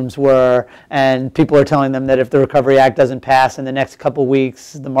bathrooms were, and people are telling them that if the Recovery Act doesn't pass in the next couple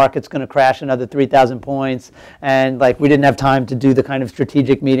weeks, the market's going to crash another 3,000 points, and like we didn't have time to do the kind of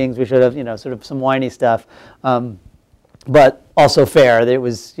strategic meetings we should have, sort of some whiny stuff, but also fair. It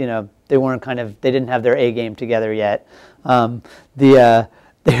was, they weren't they didn't have their A game together yet. I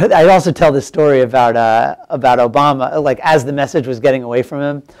also tell this story about Obama. Like, as the message was getting away from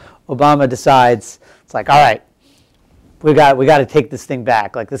him, Obama decides, it's like, all right, we got to take this thing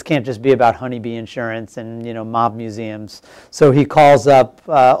back. Like, this can't just be about honeybee insurance and mob museums. So he calls up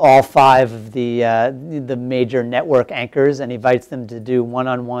all 5 of the major network anchors and invites them to do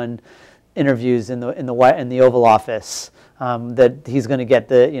one-on-one interviews in the Oval Office. That he's going to get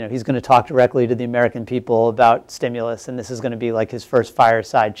he's going to talk directly to the American people about stimulus, and this is going to be like his first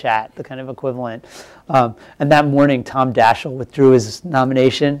fireside chat, the kind of equivalent. And that morning, Tom Daschle withdrew his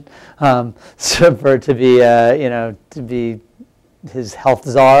nomination to be his health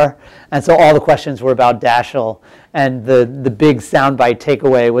czar, and so all the questions were about Daschle, and the big soundbite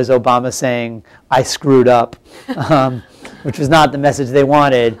takeaway was Obama saying, "I screwed up." Which was not the message they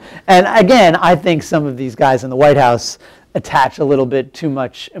wanted. And again, I think some of these guys in the White House attach a little bit too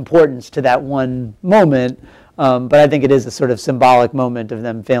much importance to that one moment, but I think it is a sort of symbolic moment of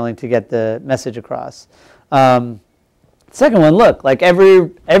them failing to get the message across. Second one, look, like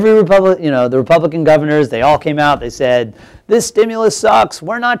every the Republican governors, they all came out, they said, this stimulus sucks,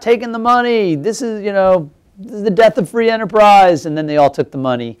 we're not taking the money, this is, this is the death of free enterprise, and then they all took the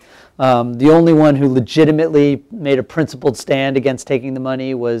money. The only one who legitimately made a principled stand against taking the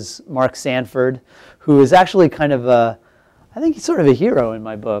money was Mark Sanford, who is actually kind of I think he's sort of a hero in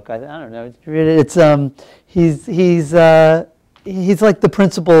my book. I don't know. It's he's like the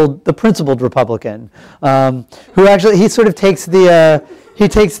principled Republican, who actually he sort of takes the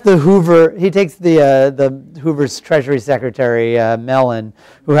Hoover's Treasury Secretary Mellon,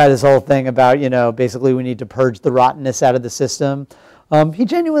 who had this whole thing about basically we need to purge the rottenness out of the system. He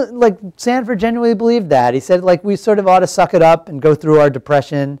genuinely, like Sanford genuinely believed that. He said, like, we sort of ought to suck it up and go through our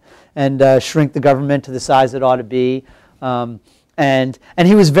depression and shrink the government to the size it ought to be. And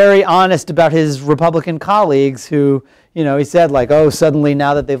he was very honest about his Republican colleagues who, you know, he said, like, oh, suddenly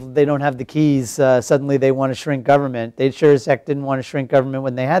now that they don't have the keys, suddenly they want to shrink government. They sure as heck didn't want to shrink government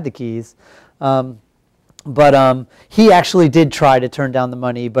when they had the keys. But he actually did try to turn down the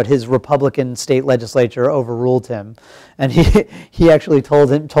money, but his Republican state legislature overruled him. And he actually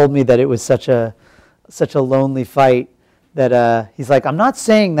told me that it was such a lonely fight that he's like, I'm not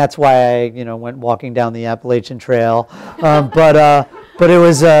saying that's why I, you know, went walking down the Appalachian Trail, but it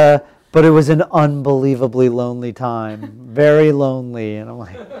was an unbelievably lonely time, very lonely. And I'm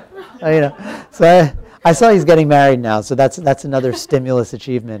like, you know, so I saw he's getting married now, so that's another stimulus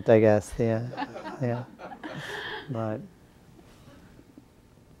achievement, I guess. Yeah. But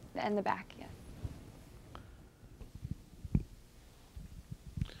in the back, yeah.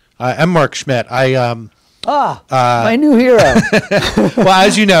 I'm Mark Schmidt. My new hero. Well,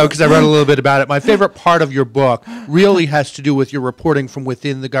 as you know, because I wrote a little bit about it, my favorite part of your book really has to do with your reporting from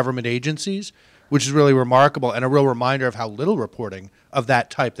within the government agencies, which is really remarkable and a real reminder of how little reporting of that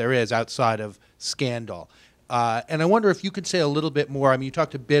type there is outside of scandal. And I wonder if you could say a little bit more. I mean, you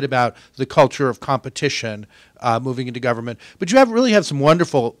talked a bit about the culture of competition moving into government, but you really have some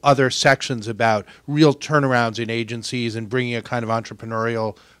wonderful other sections about real turnarounds in agencies and bringing a kind of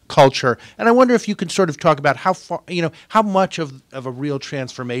entrepreneurial culture. And I wonder if you could sort of talk about how far, you know, how much of a real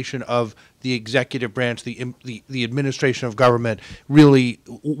transformation of the executive branch, the administration of government really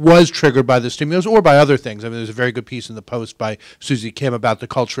was triggered by the stimulus or by other things. I mean, there's a very good piece in the Post by Susie Kim about the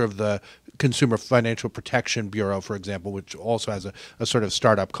culture of the Consumer Financial Protection Bureau, for example, which also has a sort of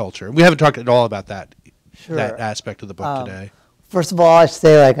startup culture. And we haven't talked at all about that, that aspect of the book today. First of all, I should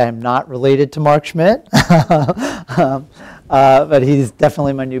say, like, I'm not related to Mark Schmidt, but he's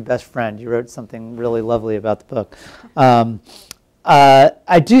definitely my new best friend. You wrote something really lovely about the book.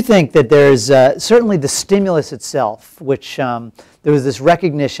 I do think that there's certainly the stimulus itself, which there was this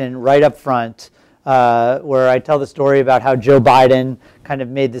recognition right up front where I tell the story about how Joe Biden kind of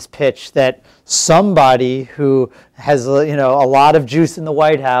made this pitch that somebody who has, you know, a lot of juice in the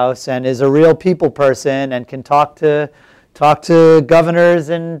White House and is a real people person and can talk to governors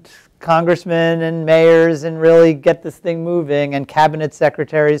and congressmen and mayors and really get this thing moving, and cabinet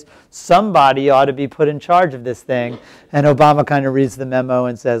secretaries, somebody ought to be put in charge of this thing. And Obama kind of reads the memo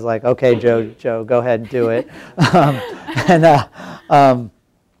and says, like, okay, Joe, go ahead and do it.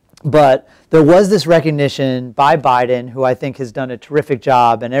 But there was this recognition by Biden, who I think has done a terrific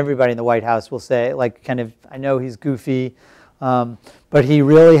job, and everybody in the White House will say, like, kind of, I know he's goofy, but he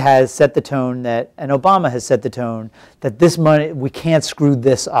really has set the tone that, and Obama has set the tone, that this money, we can't screw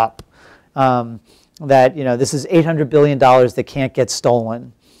this up. That, you know, this is $800 billion that can't get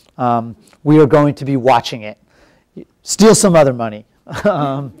stolen. We are going to be watching it. Steal some other money.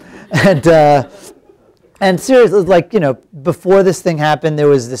 And seriously, like, you know, before this thing happened, there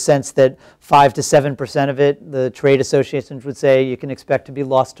was the sense that 5 to 7% of it, the trade associations would say, you can expect to be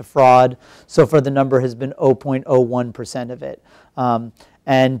lost to fraud. So far, the number has been 0.01% of it.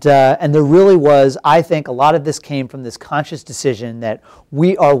 And there really was, I think, a lot of this came from this conscious decision that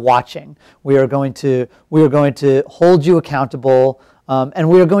we are watching. We are going to hold you accountable, and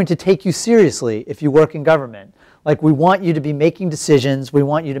we are going to take you seriously if you work in government. Like, we want you to be making decisions, we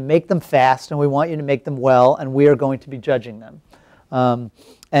want you to make them fast, and we want you to make them well, and we are going to be judging them.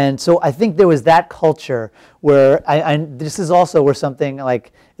 And so I think there was that culture where, this is also where something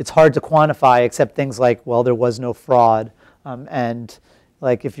like, it's hard to quantify except things like, well, there was no fraud. And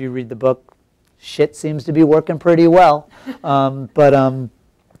like, if you read the book, shit seems to be working pretty well. It's,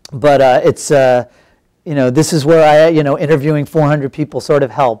 you know, this is where interviewing 400 people sort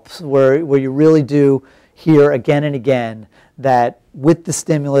of helps, where you really do hear again and again that with the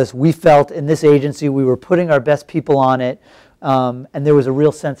stimulus, we felt in this agency we were putting our best people on it, and there was a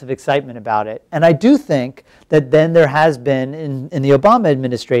real sense of excitement about it. And I do think that then there has been in the Obama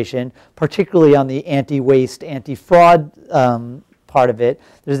administration, particularly on the anti-waste, anti-fraud part of it,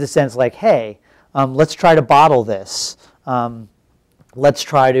 there's the sense like, hey, let's try to bottle this. Let's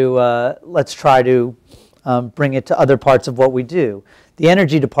try to bring it to other parts of what we do. The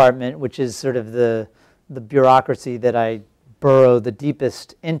Energy Department, which is sort of the bureaucracy that I burrow the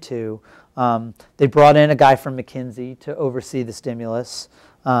deepest into, they brought in a guy from McKinsey to oversee the stimulus,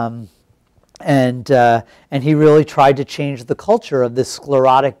 and he really tried to change the culture of this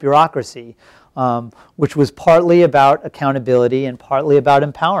sclerotic bureaucracy, which was partly about accountability and partly about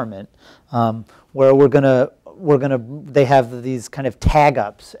empowerment, where we're going to they have these kind of tag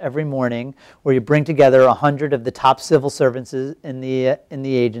ups every morning where you bring together 100 of the top civil servants in the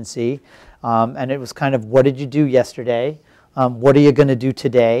agency, and it was kind of, what did you do yesterday? What are you going to do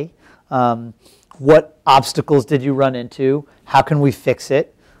today? What obstacles did you run into? How can we fix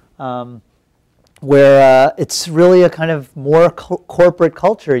it? Where it's really a kind of more corporate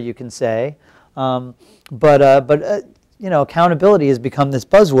culture, you can say, but accountability has become this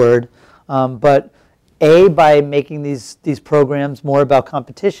buzzword. But by making these programs more about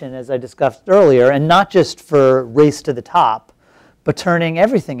competition, as I discussed earlier, and not just for race to the top, but turning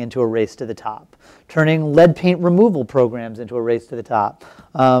everything into a race to the top, turning lead paint removal programs into a race to the top,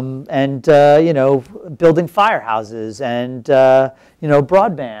 and building firehouses and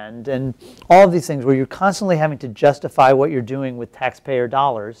broadband and all of these things where you're constantly having to justify what you're doing with taxpayer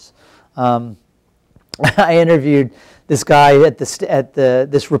dollars. I interviewed this guy at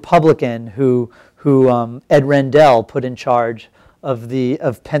this Republican who Ed Rendell put in charge of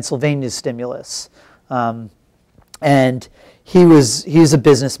Pennsylvania's stimulus, and he's a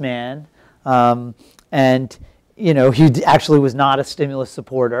businessman, and he actually was not a stimulus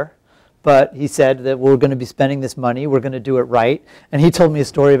supporter, but he said that we're going to be spending this money, we're going to do it right, and he told me a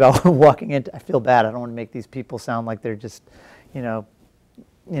story about walking into. I feel bad. I don't want to make these people sound like they're just,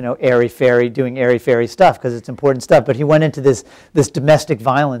 airy-fairy, doing airy-fairy stuff, because it's important stuff. But he went into this domestic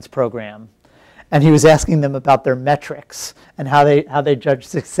violence program, and he was asking them about their metrics and how they judge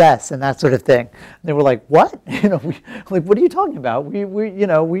success and that sort of thing. And they were like, "What? What are you talking about?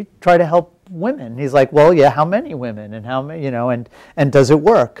 We try to help women." He's like, "Well, yeah, how many women and how many, and does it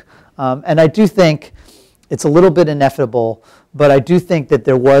work?" And I do think it's a little bit inevitable, but I do think that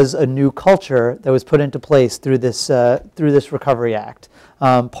there was a new culture that was put into place through this Recovery Act.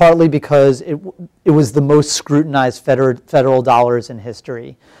 Partly because it was the most scrutinized federal dollars in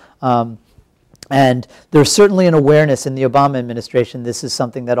history. And there's certainly an awareness in the Obama administration this is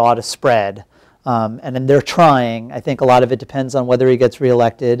something that ought to spread. And then they're trying. I think a lot of it depends on whether he gets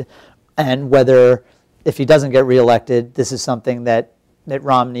reelected and whether, if he doesn't get reelected, this is something that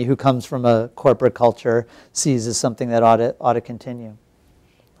Romney, who comes from a corporate culture, sees as something that ought to continue.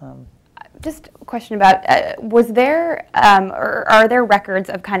 Just a question about, was there, or are there records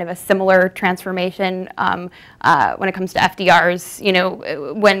of kind of a similar transformation when it comes to FDR's,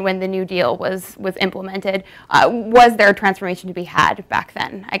 when the New Deal was implemented? Was there a transformation to be had back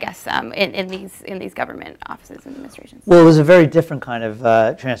then, I guess, in these government offices and administrations? Well, it was a very different kind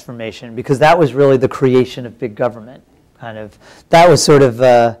of transformation, because that was really the creation of big government. That was sort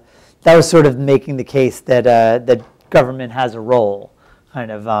of making the case that government has a role.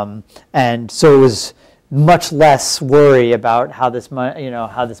 And so it was much less worry about how this money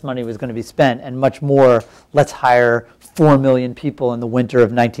was going to be spent, and much more, let's hire 4 million people in the winter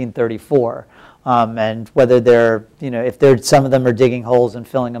of 1934, and whether they're, if some of them are digging holes and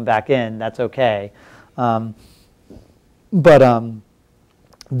filling them back in, that's okay. But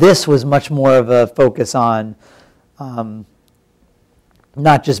this was much more of a focus on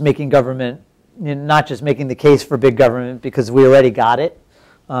not just making the case for big government because we already got it,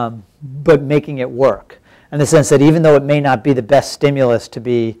 but making it work. In the sense that even though it may not be the best stimulus to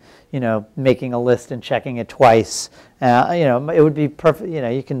be, making a list and checking it twice, it would be perfect.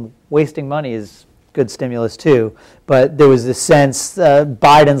 Wasting money is good stimulus too. But there was this sense.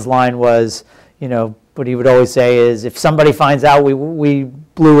 Biden's line was, what he would always say is, if somebody finds out we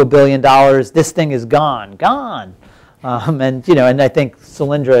blew $1 billion, this thing is gone. And I think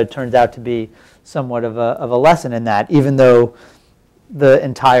Solyndra turns out to be somewhat of a lesson in that, even though the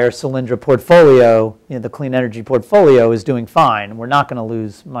entire Solyndra portfolio, the clean energy portfolio, is doing fine. We're not going to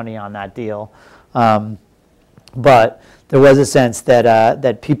lose money on that deal. But there was a sense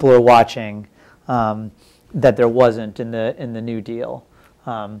that people are watching that there wasn't in the New Deal.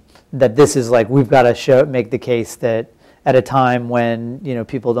 That this is like, we've got to make the case that at a time when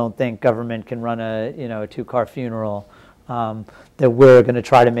people don't think government can run a two-car funeral, that we're going to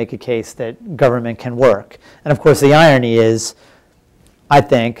try to make a case that government can work. And of course, the irony is, I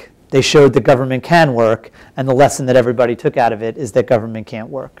think they showed that government can work, and the lesson that everybody took out of it is that government can't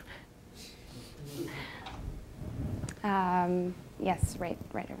work. Yes, right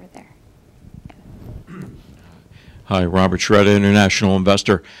over there. Hi, Robert Schroeder, international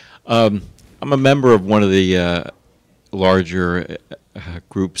investor. I'm a member of one of the larger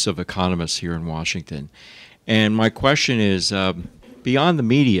groups of economists here in Washington. And my question is, beyond the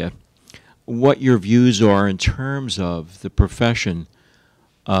media, what your views are in terms of the profession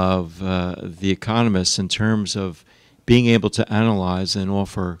of the economists in terms of being able to analyze and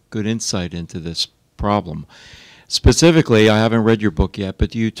offer good insight into this problem. Specifically, I haven't read your book yet,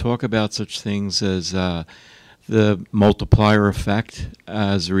 but you talk about such things as the multiplier effect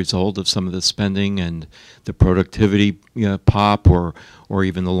as a result of some of the spending and the productivity pop, or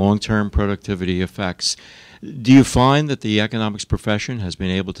even the long-term productivity effects. Do you find that the economics profession has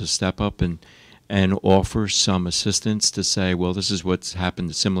been able to step up and offer some assistance to say, well, this is what's happened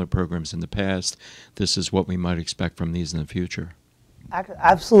to similar programs in the past, this is what we might expect from these in the future?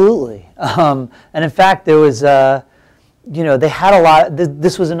 Absolutely. And in fact, there was, they had a lot,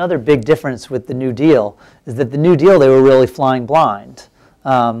 this was another big difference with the New Deal, is that the New Deal, they were really flying blind.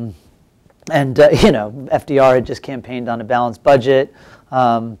 FDR had just campaigned on a balanced budget.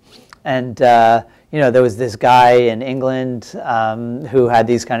 There was this guy in England who had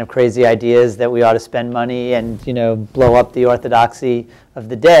these kind of crazy ideas that we ought to spend money and, blow up the orthodoxy of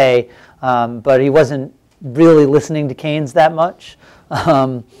the day. But he wasn't really listening to Keynes that much.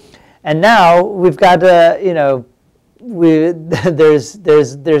 And now we've got, there's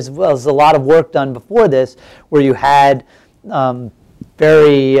a lot of work done before this where you had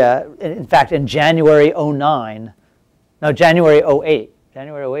in fact, in January 08,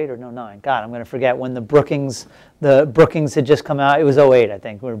 January 08 or 09, God, I'm going to forget, when the Brookings had just come out. It was 08, I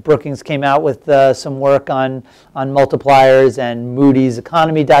think, where Brookings came out with some work on multipliers, and Moody's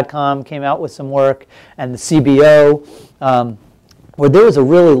Economy.com came out with some work, and the CBO, where there was a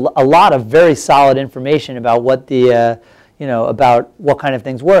lot of very solid information about what about what kind of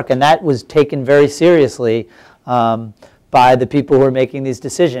things work, and that was taken very seriously by the people who are making these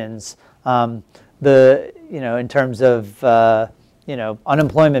decisions. In terms of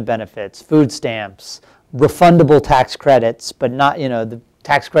unemployment benefits, food stamps, refundable tax credits, but not, the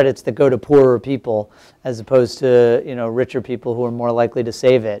tax credits that go to poorer people as opposed to, richer people who are more likely to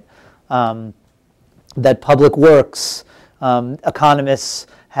save it. That public works, economists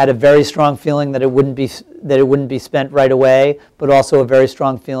had a very strong feeling that it wouldn't be spent right away, but also a very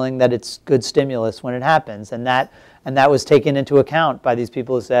strong feeling that it's good stimulus when it happens, and that was taken into account by these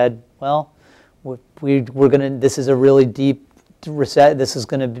people who said, well, this is a really deep reset.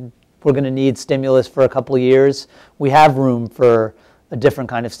 We're going to need stimulus for a couple of years. We have room for a different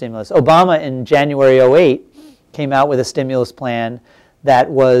kind of stimulus. Obama in January 08 came out with a stimulus plan that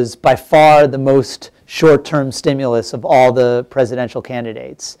was by far the most short-term stimulus of all the presidential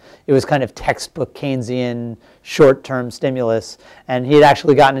candidates. It was kind of textbook Keynesian short-term stimulus, and he had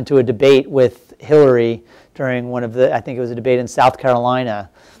actually gotten into a debate with Hillary during I think it was a debate in South Carolina,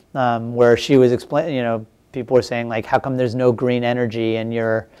 where she was explaining, people were saying, like, how come there's no green energy in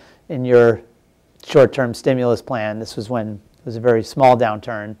your short-term stimulus plan? This was when it was a very small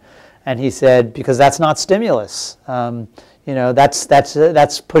downturn, and he said, because that's not stimulus.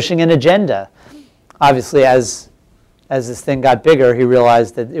 That's pushing an agenda. Obviously, as this thing got bigger, he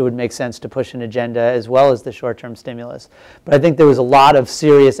realized that it would make sense to push an agenda as well as the short-term stimulus. But I think there was a lot of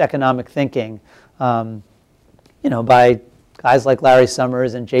serious economic thinking, by guys like Larry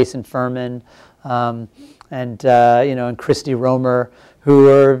Summers and Jason Furman, and Christy Romer, who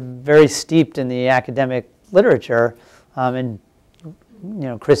were very steeped in the academic literature.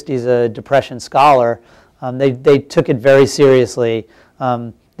 Christy's a Depression scholar. They took it very seriously.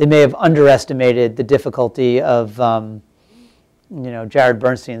 They may have underestimated the difficulty of, Jared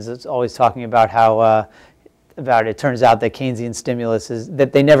Bernstein's always talking about how it turns out that Keynesian stimulus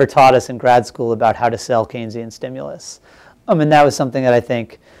that they never taught us in grad school about how to sell Keynesian stimulus. And that was something that I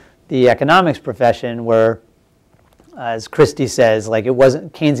think the economics profession, where, as Christie says, like, it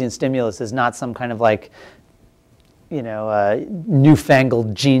wasn't, Keynesian stimulus is not some kind of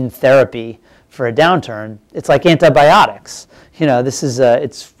newfangled gene therapy for a downturn. It's like antibiotics.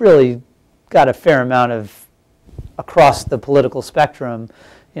 It's really got a fair amount of, across the political spectrum,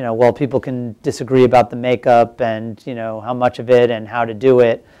 while people can disagree about the makeup and, how much of it and how to do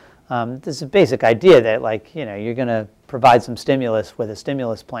it, there's a basic idea that, you're going to provide some stimulus with a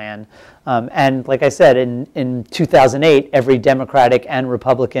stimulus plan. And like I said, in 2008, every Democratic and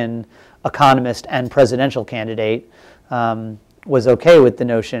Republican economist and presidential candidate was okay with the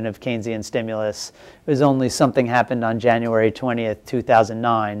notion of Keynesian stimulus. It was only something happened on January 20th,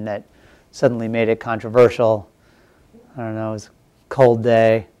 2009 that suddenly made it controversial. I don't know, it was a cold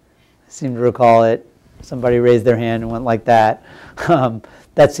day. I seem to recall it. Somebody raised their hand and went like that.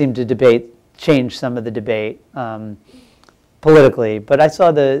 That seemed to change some of the debate politically. But I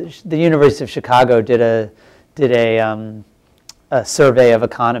saw the University of Chicago did a survey of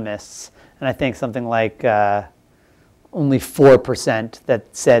economists, and I think something like only 4% that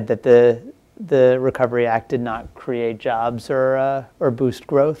said that the Recovery Act did not create jobs or boost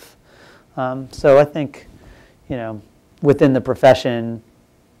growth. So I think, within the profession,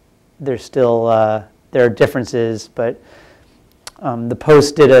 there's still there are differences, but the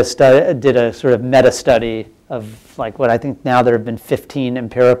Post did a sort of meta study like what I think now there have been 15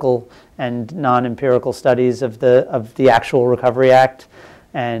 empirical and non-empirical studies of the actual Recovery Act,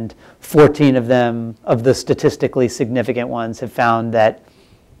 and 14 of them, of the statistically significant ones, have found that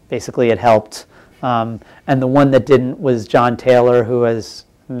basically it helped. And the one that didn't was John Taylor, who, as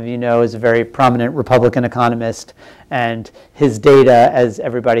some of you know, is a very prominent Republican economist, and his data, as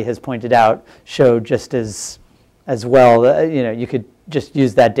everybody has pointed out, showed just as well. You could just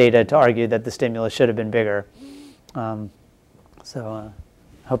use that data to argue that the stimulus should have been bigger. So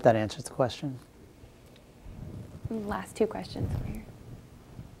I hope that answers the question. Last two questions over here.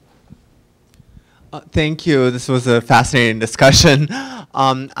 Thank you. This was a fascinating discussion.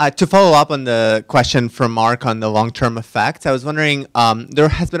 To follow up on the question from Mark on the long-term effects, I was wondering, there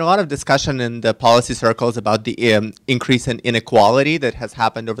has been a lot of discussion in the policy circles about the increase in inequality that has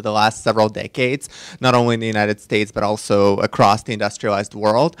happened over the last several decades, not only in the United States, but also across the industrialized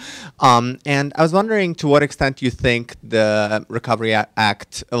world. And I was wondering to what extent you think the Recovery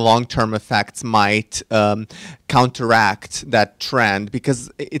Act long-term effects might counteract that trend, because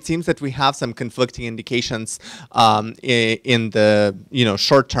it seems that we have some conflicting indications in the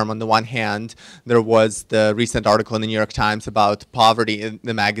short term. On the one hand, there was the recent article in the New York Times about poverty in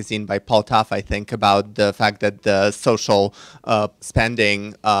the magazine by Paul Tuff, I think, about the fact that the social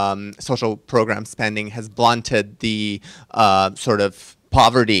spending, social program spending has blunted the sort of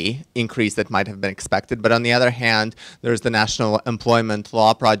poverty increase that might have been expected. But on the other hand, there's the National Employment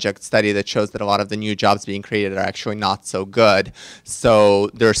Law Project study that shows that a lot of the new jobs being created are actually not so good. So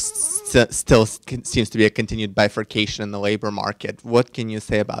there still seems to be a continued bifurcation in the labor market. What can you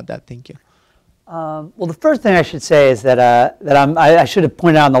say about that? Thank you. Well, the first thing I should say is that I should have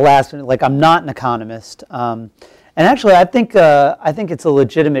pointed out in the last one, like, I'm not an economist. And actually, I think it's a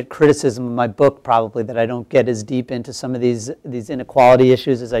legitimate criticism of my book, probably, that I don't get as deep into some of these inequality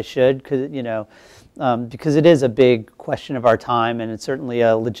issues as I should, because it is a big question of our time, and it's certainly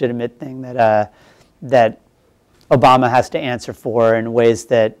a legitimate thing that Obama has to answer for in ways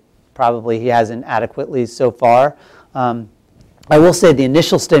that probably he hasn't adequately so far. I will say the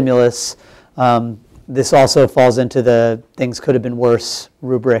initial stimulus. This also falls into the things could have been worse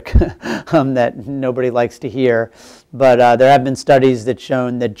rubric that nobody likes to hear. But there have been studies that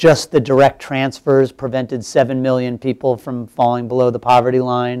shown that just the direct transfers prevented 7 million people from falling below the poverty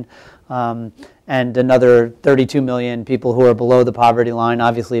line. And another 32 million people who are below the poverty line.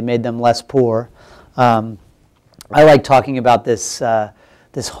 Obviously, it made them less poor. I like talking about this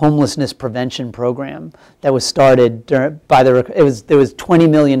this homelessness prevention program that was started by there was $20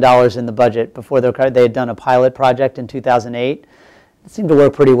 million in the budget before they had done a pilot project in 2008. It seemed to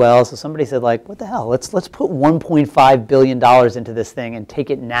work pretty well, so somebody said, like, what the hell, let's put $1.5 billion into this thing and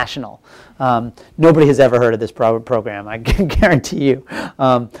take it national. Nobody has ever heard of this program, I can guarantee you.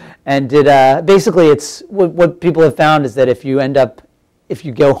 Basically, it's what people have found is that if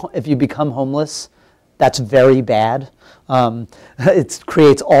you become homeless, that's very bad. It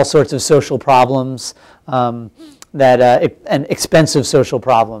creates all sorts of social problems and expensive social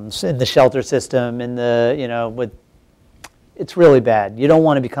problems in the shelter system, it's really bad. You don't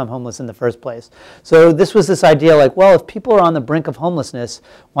want to become homeless in the first place. So this was this idea, like, well, if people are on the brink of homelessness,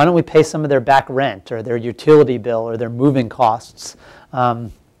 why don't we pay some of their back rent or their utility bill or their moving costs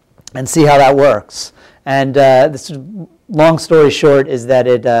and see how that works. And this, long story short, is that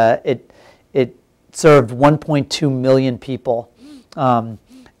it served 1.2 million people.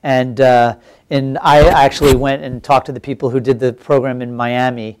 And I actually went and talked to the people who did the program in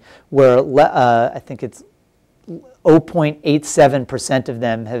Miami, where I think it's 0.87% of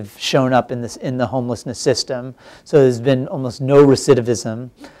them have shown up in the homelessness system. So there's been almost no recidivism.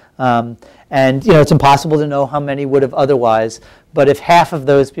 And it's impossible to know how many would have otherwise. But if half of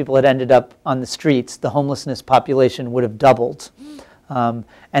those people had ended up on the streets, the homelessness population would have doubled. And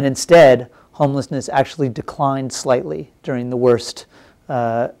instead, homelessness actually declined slightly during the worst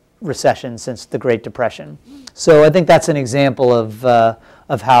recession since the Great Depression. So I think that's an example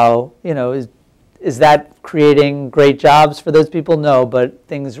of how, is that creating great jobs for those people? No, but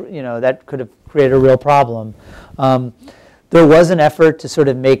things, that could have created a real problem. There was an effort to sort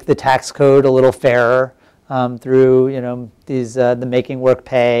of make the tax code a little fairer through, the Making Work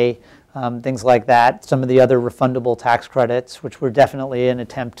Pay, things like that. Some of the other refundable tax credits, which were definitely an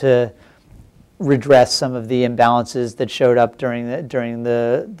attempt to redress some of the imbalances that showed up during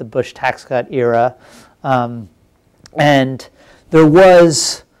the Bush tax cut era. And there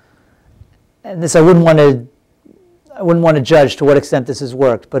was, and this I wouldn't want to judge to what extent this has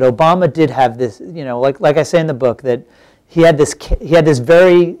worked, but Obama did have this, like I say in the book, that he had this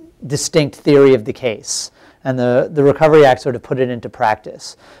very distinct theory of the case. And the Recovery Act sort of put it into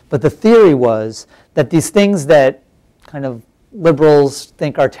practice. But the theory was that these things that kind of liberals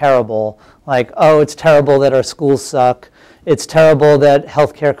think are terrible, like, oh, it's terrible that our schools suck, it's terrible that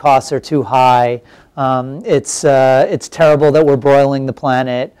healthcare costs are too high, it's terrible that we're broiling the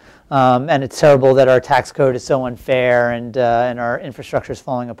planet, and it's terrible that our tax code is so unfair and our infrastructure is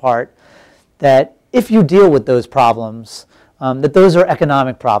falling apart, that if you deal with those problems, that those are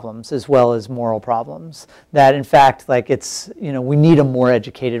economic problems as well as moral problems. That in fact, like we need a more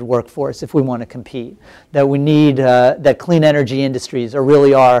educated workforce if we want to compete. That we need that clean energy industries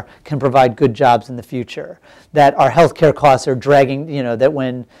can provide good jobs in the future. That our healthcare costs are dragging. That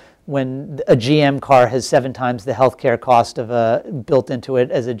when a GM car has 7 times the healthcare cost of built into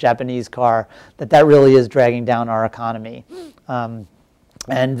it as a Japanese car, that really is dragging down our economy.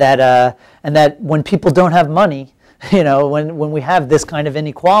 And that when people don't have money, when we have this kind of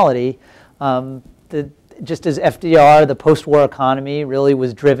inequality, just as FDR, the post-war economy really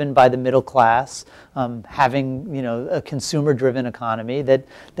was driven by the middle class, having a consumer-driven economy, that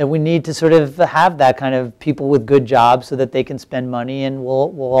we need to sort of have that kind of people with good jobs so that they can spend money and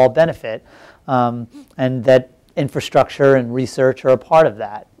we'll all benefit, and that infrastructure and research are a part of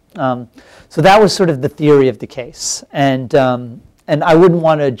that. So that was sort of the theory of the case, and I wouldn't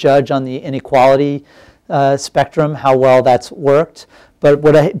want to judge on the inequality spectrum how well that's worked,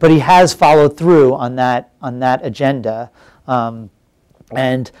 but he has followed through on that agenda,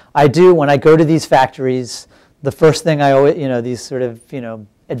 and I do, when I go to these factories, the first thing I always, these sort of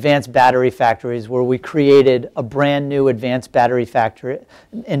advanced battery factories where we created a brand new advanced battery factory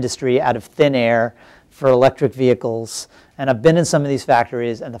industry out of thin air for electric vehicles, and I've been in some of these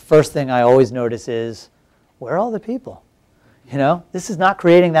factories, and the first thing I always notice is, where are all the people? This is not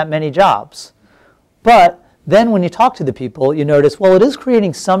creating that many jobs. But then when you talk to the people, you notice, well, it is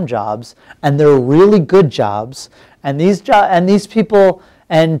creating some jobs, and they're really good jobs, and these people,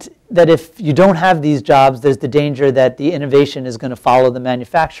 and that if you don't have these jobs, there's the danger that the innovation is going to follow the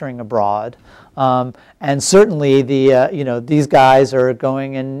manufacturing abroad. And certainly these guys are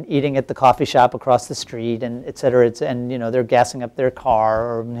going and eating at the coffee shop across the street, and et cetera, and they're gassing up their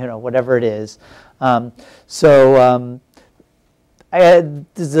car or whatever it is. This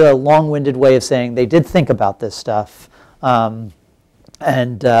is a long-winded way of saying they did think about this stuff, and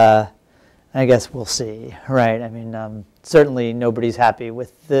I guess we'll see, right? I mean, certainly nobody's happy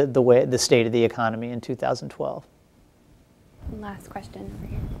with the state of the economy in 2012. Last question over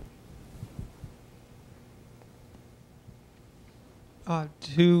here.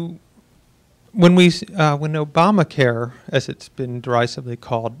 When Obamacare, as it's been derisively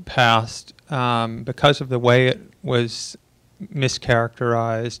called, passed, because of the way it was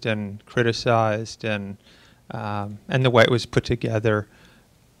mischaracterized and criticized, and the way it was put together,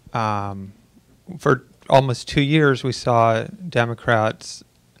 for almost 2 years we saw Democrats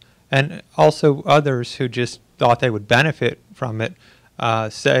and also others who just thought they would benefit from it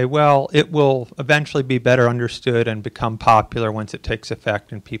say, well, it will eventually be better understood and become popular once it takes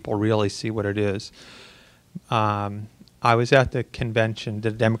effect and people really see what it is. I was at the convention,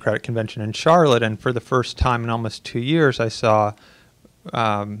 the Democratic convention in Charlotte, and for the first time in almost 2 years, I saw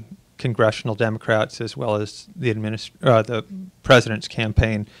congressional Democrats as well as the president's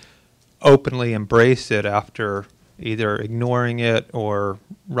campaign openly embrace it after either ignoring it or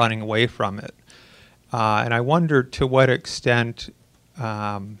running away from it. And I wondered to what extent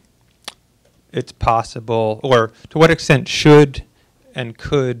it's possible, or to what extent should and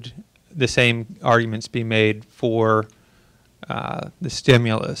could the same arguments be made for the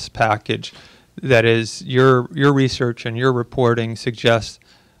stimulus package. That is, your research and your reporting suggests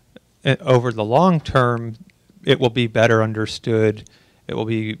over the long term it will be better understood. It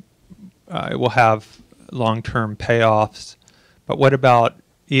will have long-term payoffs. But what about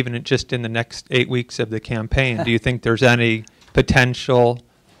even just in the next 8 weeks of the campaign? Do you think there's any potential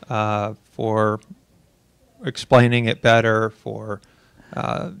for explaining it better, for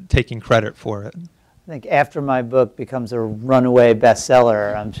taking credit for it? I think after my book becomes a runaway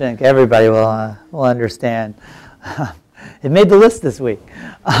bestseller, I think everybody will understand. It made the list this week.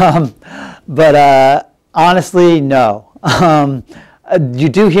 But honestly, no. You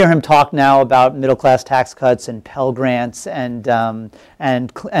do hear him talk now about middle-class tax cuts and Pell Grants and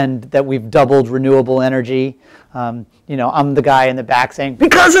that we've doubled renewable energy. I'm the guy in the back saying,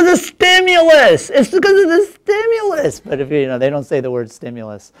 because of the stimulus! It's because of the stimulus! But if they don't say the word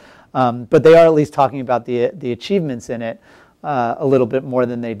stimulus. But they are at least talking about the achievements in it a little bit more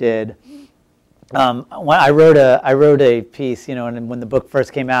than they did. When I wrote a piece, and when the book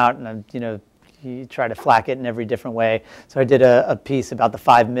first came out, and you try to flack it in every different way. So I did a piece about the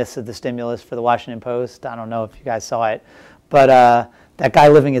 5 myths of the stimulus for the Washington Post. I don't know if you guys saw it, but that guy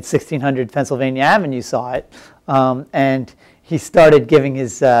living at 1600 Pennsylvania Avenue saw it, and he started giving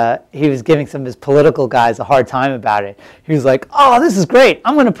he was giving some of his political guys a hard time about it. He was like, "Oh, this is great.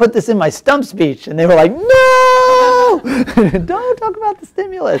 I'm going to put this in my stump speech." And they were like, "No, don't talk about the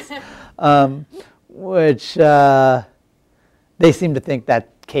stimulus," which they seem to think that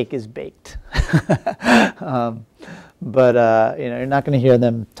cake is baked. But you're not going to hear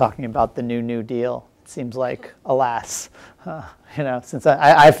them talking about the New Deal. It seems like, alas, since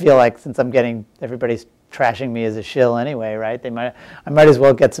I feel like since I'm getting everybody's trashing me as a shill anyway, right? I might as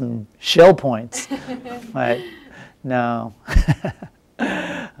well get some shill points. But no.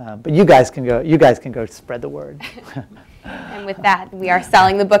 But you guys can go spread the word. And with that, we are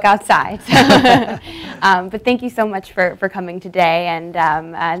selling the book outside. But thank you so much for coming today, and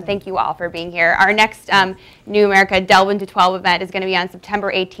thank you all for being here. Our next New America Delve into 12 event is going to be on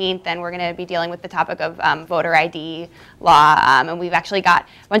September 18th, and we're going to be dealing with the topic of voter ID law. And we've actually got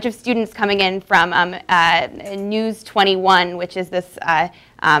a bunch of students coming in from News 21, which is this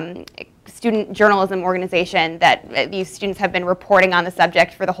student journalism organization that these students have been reporting on the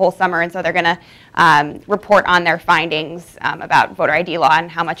subject for the whole summer, and so they're going to report on their findings about voter ID law and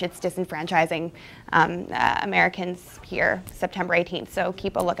how much it's disenfranchising Americans here, September 18th. So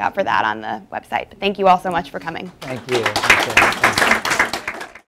keep a lookout for that on the website. But thank you all so much for coming. Thank you.